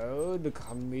mode,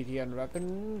 comedian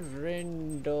weapon,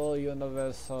 Rindle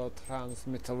universal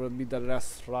transmitter will be the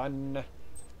last run.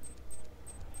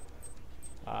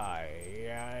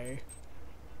 Aye.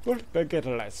 But Baguette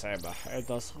lightsaber, it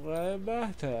does really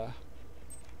matter.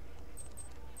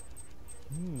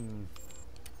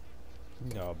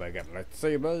 No Baguette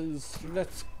lightsabers,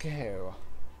 let's go.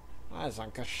 Eyes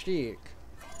on Kashyyyk.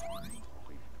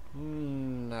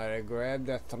 I grabbed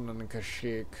that on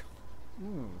Kashyyyk.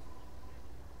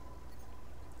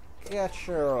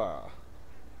 Catcher.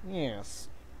 Yes.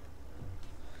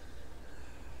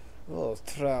 Oh,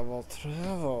 travel.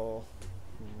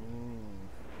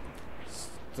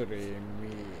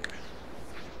 Streamy.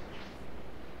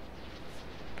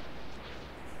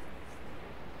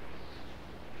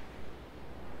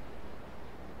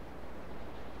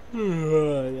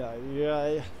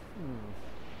 Yeah.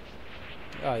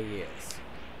 Ah, yes.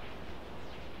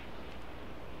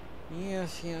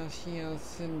 Yes,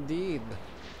 indeed.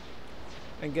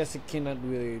 I guess I cannot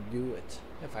really do it.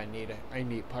 If I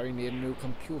probably need a new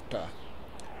computer.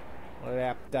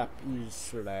 Laptop is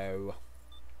slow.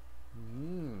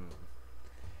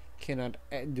 Cannot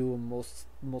do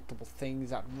multiple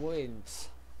things at once.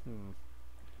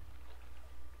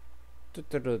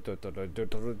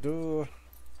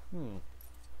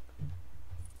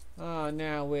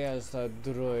 Now where's the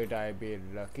droid I've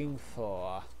been looking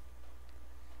for?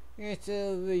 It's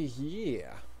over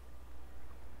here.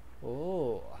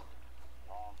 Oh.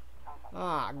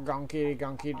 Gunky.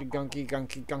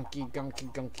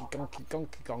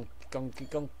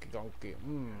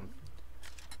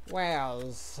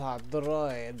 Where's a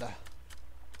droid?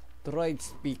 Droid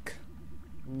speak.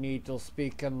 Need to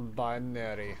speak in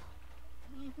binary.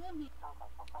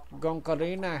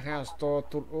 Gunkarina has door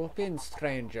to open,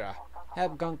 stranger.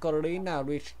 Help Gunkarina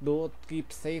reach door to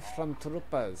keep safe from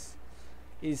troopers.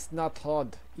 It's not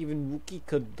hard. Even Wookie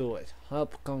could do it.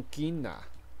 Help Gunkarina.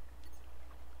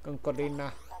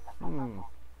 Gunkarina.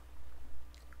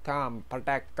 Come,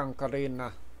 protect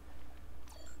Gunkarina.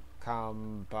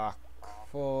 Come back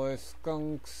for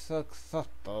skunks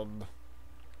accepted.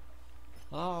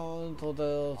 On to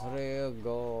the three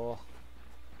go.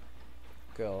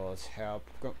 Girls help.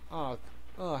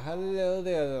 Hello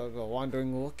there, the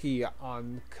wandering Wookiee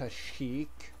on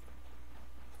Kashyyyk.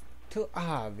 Too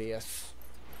obvious.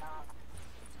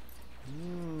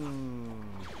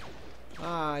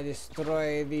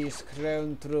 Destroy these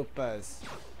clone troopers.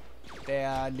 They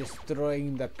are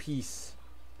destroying the peace.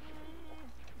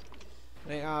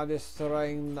 They are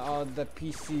destroying all the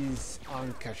pieces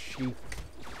on Kashyyyk.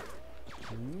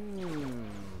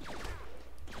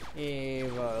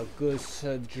 Evil good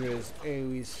soldiers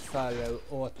always follow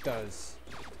orders.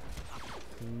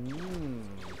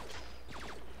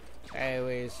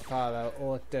 Always follow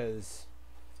orders.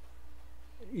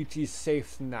 It is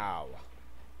safe now.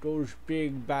 Those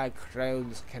big bad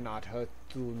crowds cannot hurt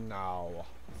you now.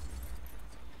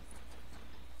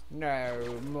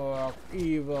 No more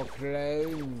evil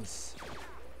clones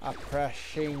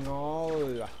oppressing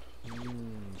all.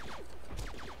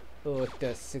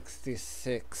 Order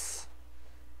 66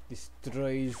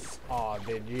 destroys all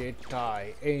the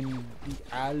Jedi and the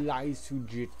allies who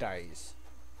Jedis.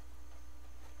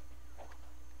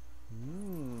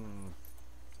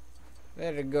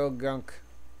 There you go, Gunk.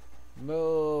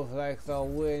 Move like the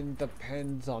wind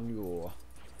depends on you.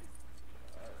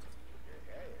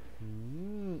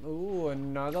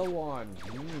 another one.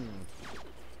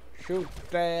 Shoot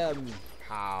them.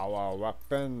 Power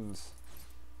weapons.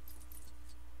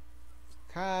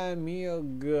 Come here,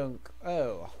 gunk.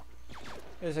 Oh,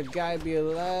 there's a guy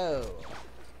below.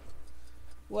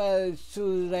 Well, it's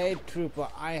too late, trooper.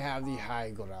 I have the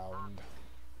high ground.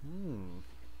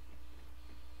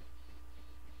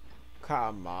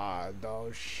 Come on,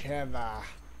 don't shiver.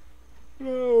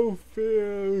 No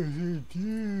fear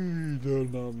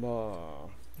indeed no more.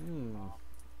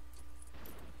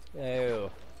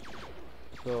 Oh,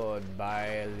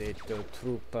 goodbye, little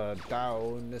trooper.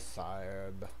 Down the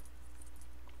side.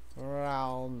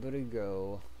 Round we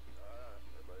go.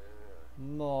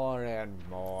 More and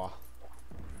more.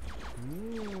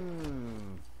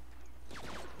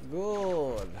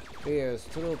 Good. These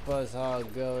troopers are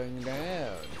going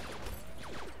down.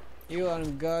 You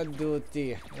on guard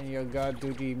duty, and your guard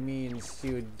duty means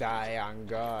you die on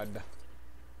guard.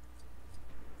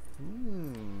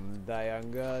 Die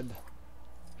on guard.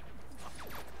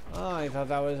 Oh, I thought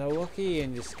that was a Wookiee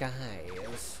in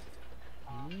disguise.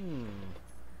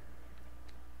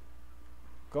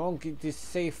 Gonk, it is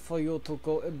safe for you to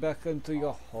go back into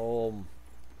your home.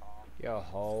 Your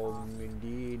home,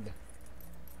 indeed.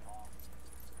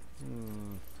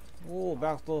 Oh,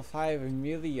 back to 5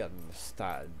 million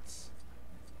studs.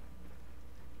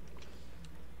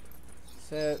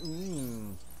 So,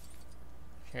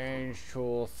 change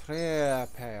to 3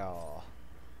 pair.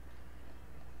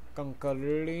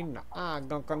 Gonkarina.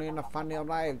 Gonkarina finally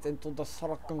arrived into the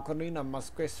Sorok. Gonkarina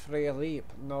must gracefully leap.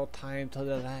 No time to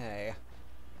delay.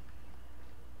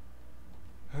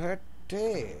 It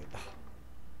did.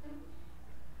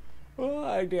 Oh,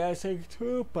 I dancing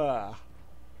trooper.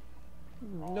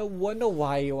 No wonder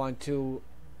why you want to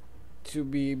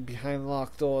be behind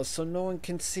locked doors so no one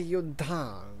can see you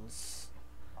dance.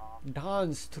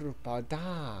 Dance, trooper,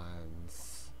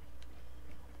 dance.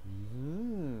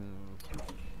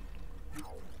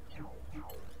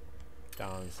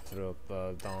 Dance,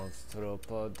 trooper, dance,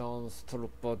 trooper, dance,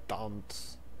 trooper,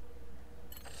 dance.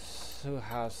 Who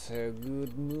has a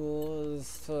good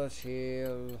moves to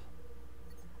achieve?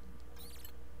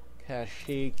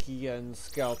 Kashiki and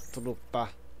Scout Trooper.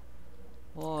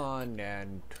 1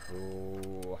 and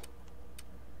 2.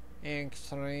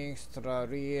 Extra,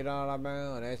 read all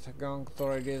about it. Gunk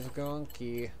through this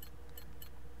gunky.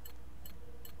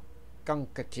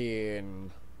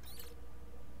 Gunkatine.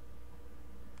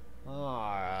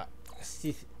 This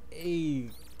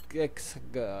is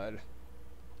good.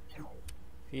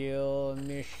 Field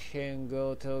mission,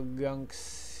 go to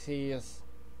Gunksi's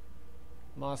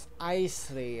Mos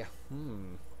Eisley.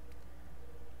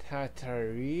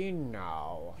 Tatooine.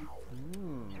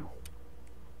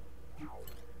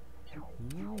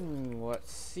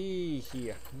 Let's see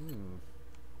here.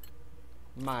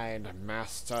 Mind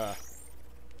Master.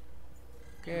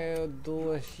 Go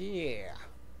do here.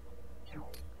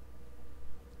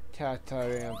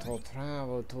 Tatooine to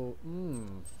travel to.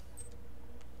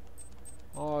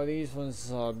 Oh, these ones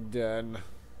are done.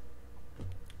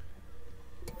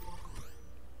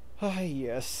 Ah,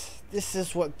 yes. This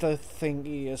is what the thing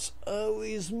is.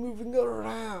 Always moving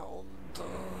around.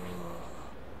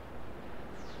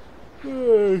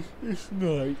 It's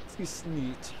nice. It's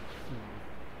neat.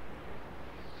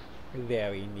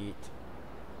 Very neat.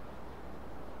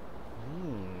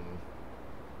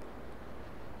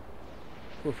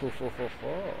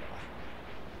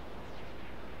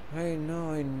 I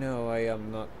know, I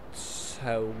am not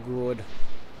so good.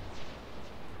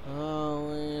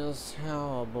 Oh, yes,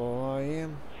 terrible, I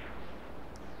am.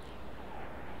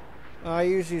 I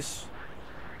usually a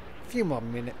few more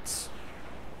minutes.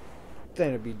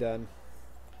 Then it'll be done.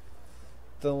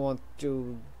 Don't want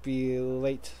to be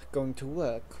late going to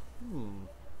work.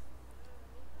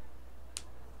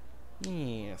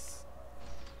 Yes.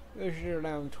 Usually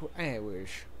around 2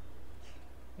 hours.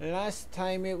 Last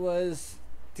time it wasn't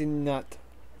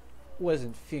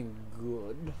feeling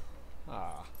good.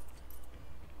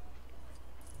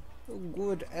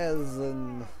 Good as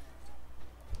in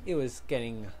it was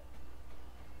getting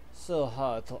so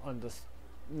hard to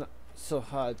so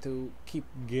hard to keep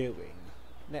going.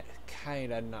 That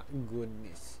kinda not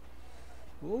goodness.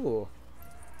 Ooh.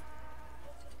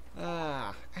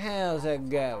 How's it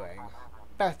going?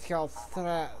 Battle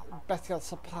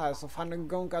supplies of finding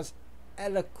Gonk as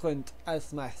eloquent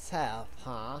as myself,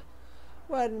 huh?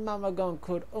 When Mama Gonk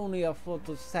could only afford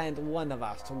to send one of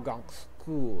us to Gonk's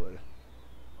school.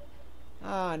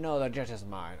 No, the jet is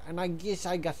mine, and I guess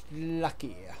I got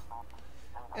lucky.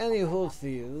 Anywho,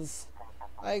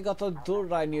 I got a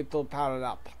door I need to power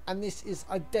up, and this is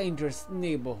a dangerous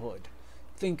neighborhood.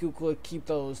 think you could keep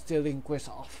those delinquents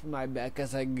off my back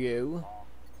as I go?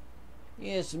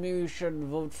 Yes, maybe you should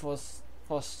vote for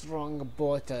strong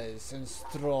borders and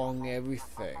strong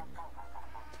everything.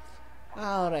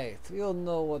 Alright, you'll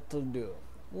know what to do.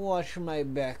 Watch my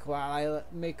back while I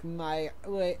make my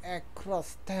way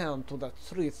across town to the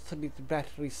 3th Street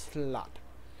battery slot.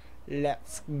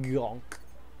 Let's gonk.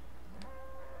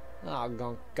 Ah,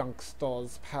 Gunk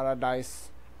Store's paradise.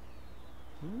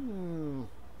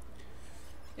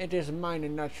 It is mine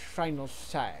and not final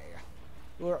say.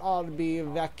 We'll all be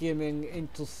vacuuming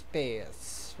into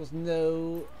space with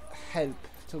no help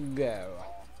to go.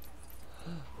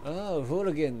 Oh,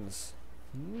 hooligans.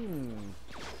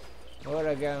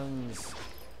 Hooligans,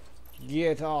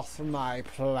 get off my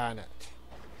planet.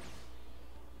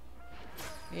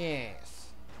 Yes,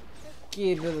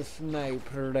 get off my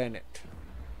planet.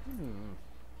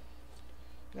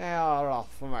 They are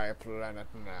off my planet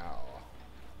now.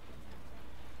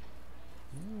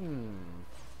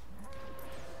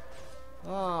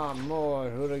 Ah, more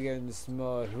hooligans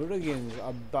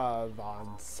above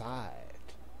on side.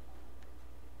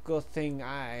 Good thing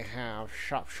I have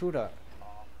sharpshooter.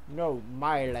 No,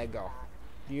 my Lego.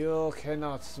 You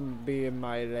cannot be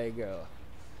my Lego.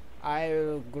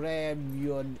 I'll grab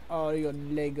all your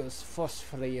Legos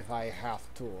forcefully if I have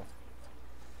to.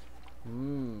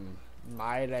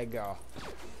 My Lego.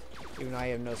 Even I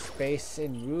have no space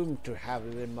and room to have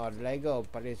more Lego,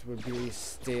 but it will be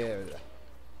still.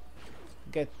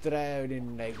 Get drowned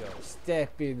in Lego.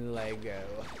 Step in Lego.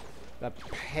 The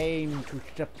pain to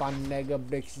step on Lego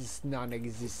bricks is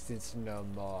non-existent no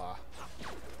more.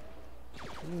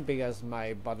 Because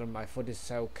my bottom of my foot is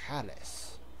so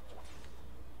callous.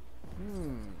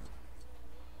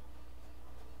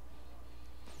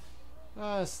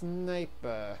 Ah,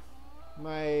 sniper.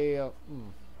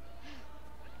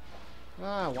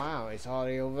 Ah, wow, it's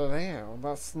already over there.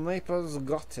 The sniper's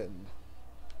gotten.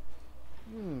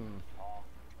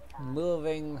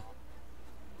 Moving.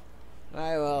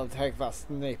 I will take the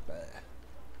sniper.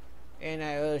 And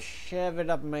I will shove it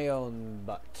up my own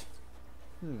butt.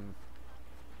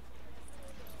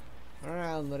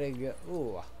 Around the go.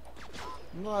 Ooh.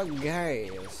 More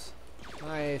guys.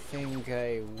 I think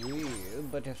I will,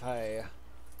 but if I...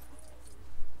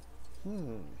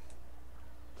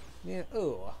 Yeah,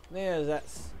 ooh, there's that...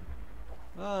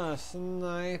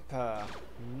 sniper.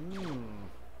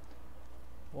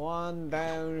 One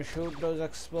down, shoot those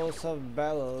explosive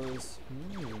barrels.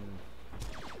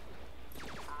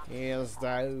 He's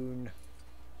down.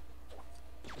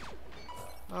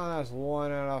 Oh, that's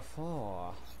 1 out of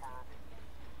 4.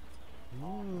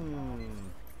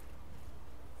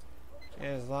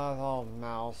 Is that a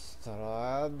mouse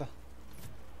trap?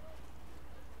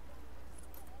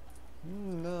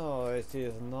 No, it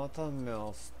is not a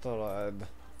mouse trap.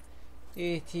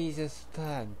 It is a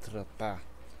stand trapper.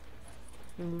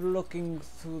 Looking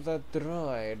through the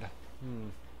droid.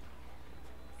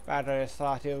 Battery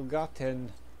slot you've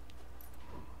gotten.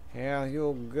 Here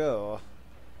you go.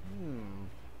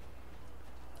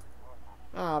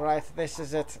 Alright, this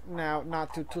is it. Now,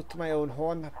 not to toot my own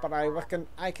horn, but I reckon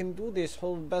I can do this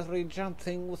whole battery jump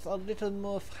thing with a little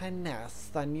more finesse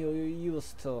than you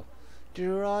used to.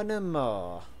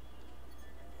 Geronimo.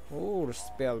 Oh,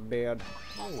 Spellbeard.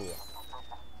 Oh.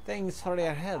 Thanks for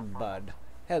your help, bud.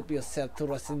 Help yourself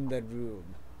to us in the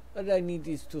room. All I need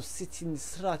is to sit in the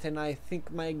slot and I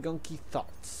think my gunky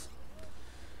thoughts.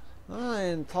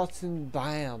 And thoughts in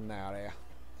binary.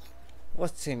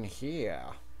 What's in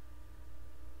here?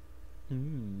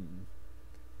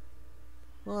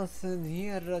 What's in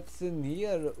here? What's in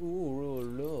here?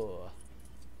 Ooh.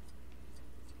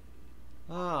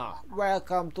 Ah,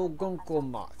 welcome to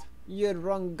Gunkomart. Your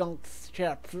wrong gunk's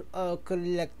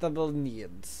collectible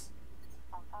needs.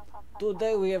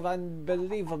 Today we have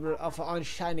unbelievable offer on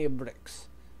shiny bricks.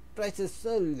 Prices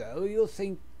so low you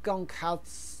think gunk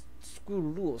has screw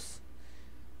loose.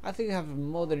 I think I have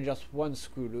more than just one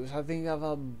screw loose. I think I have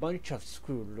a bunch of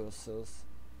screw looses.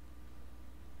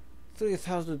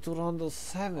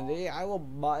 3,270. I will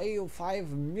buy you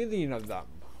 5 million of them.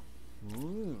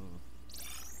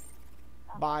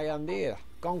 Buy on there.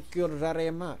 Thank you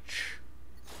very much.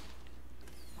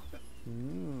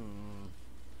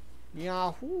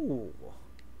 Yahoo!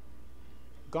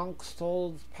 Gunk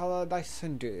Store's paradise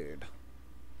indeed.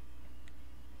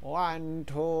 1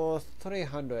 to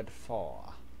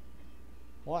 304.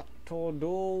 What to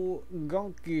do?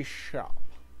 Gunky shop.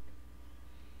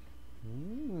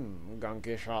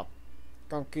 Gunky shop.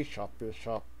 Gunky shop is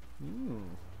shop.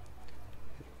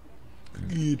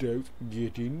 Get out,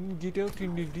 get in, get out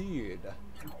indeed.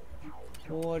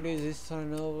 What is this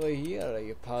one over here,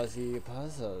 you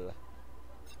puzzle?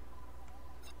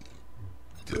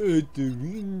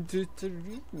 Terrain.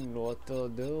 What to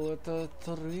do with the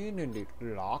terrain? And it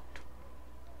locked.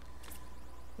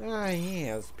 Ah,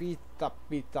 yes, pizza,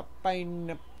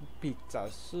 pineapple pizza,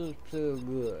 super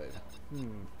good.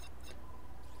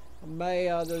 Buy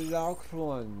all the locked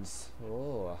ones.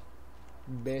 Oh,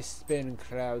 Bespin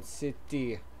Crowd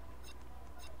City.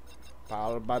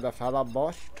 Powered by the fella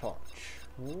Bosch Torch.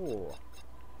 Oh,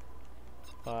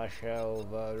 push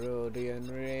over Rudy and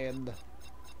Red.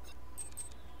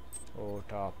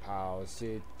 Auto Power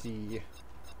City.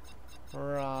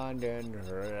 Run and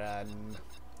run.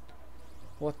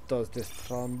 What does this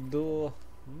tram do?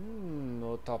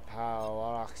 Auto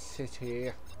Power Rock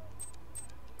City.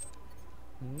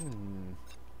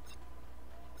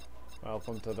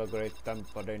 Welcome to the Great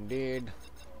Temple indeed.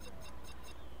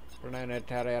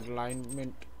 Planetary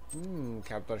alignment.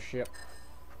 Capture ship.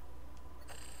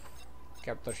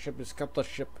 Capture ship is capture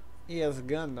ship. He is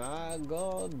gonna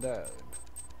go down.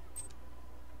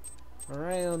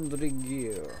 Round the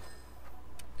gear.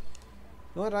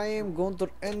 But I am going to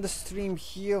end the stream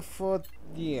here for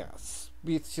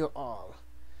beats you all.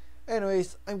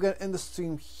 Anyways, I'm gonna end the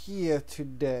stream here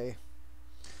today.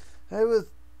 I will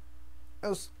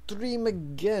stream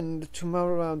again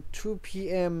tomorrow around 2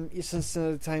 p.m. Eastern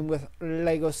Standard Time with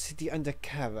Lego City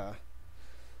Undercover.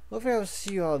 Hopefully I'll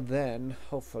see you all then,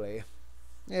 hopefully.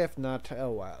 If not,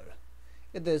 oh well.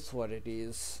 It is what it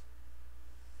is.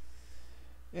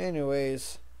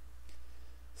 Anyways,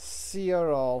 see you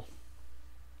all.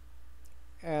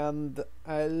 And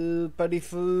I'll buddy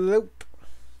float.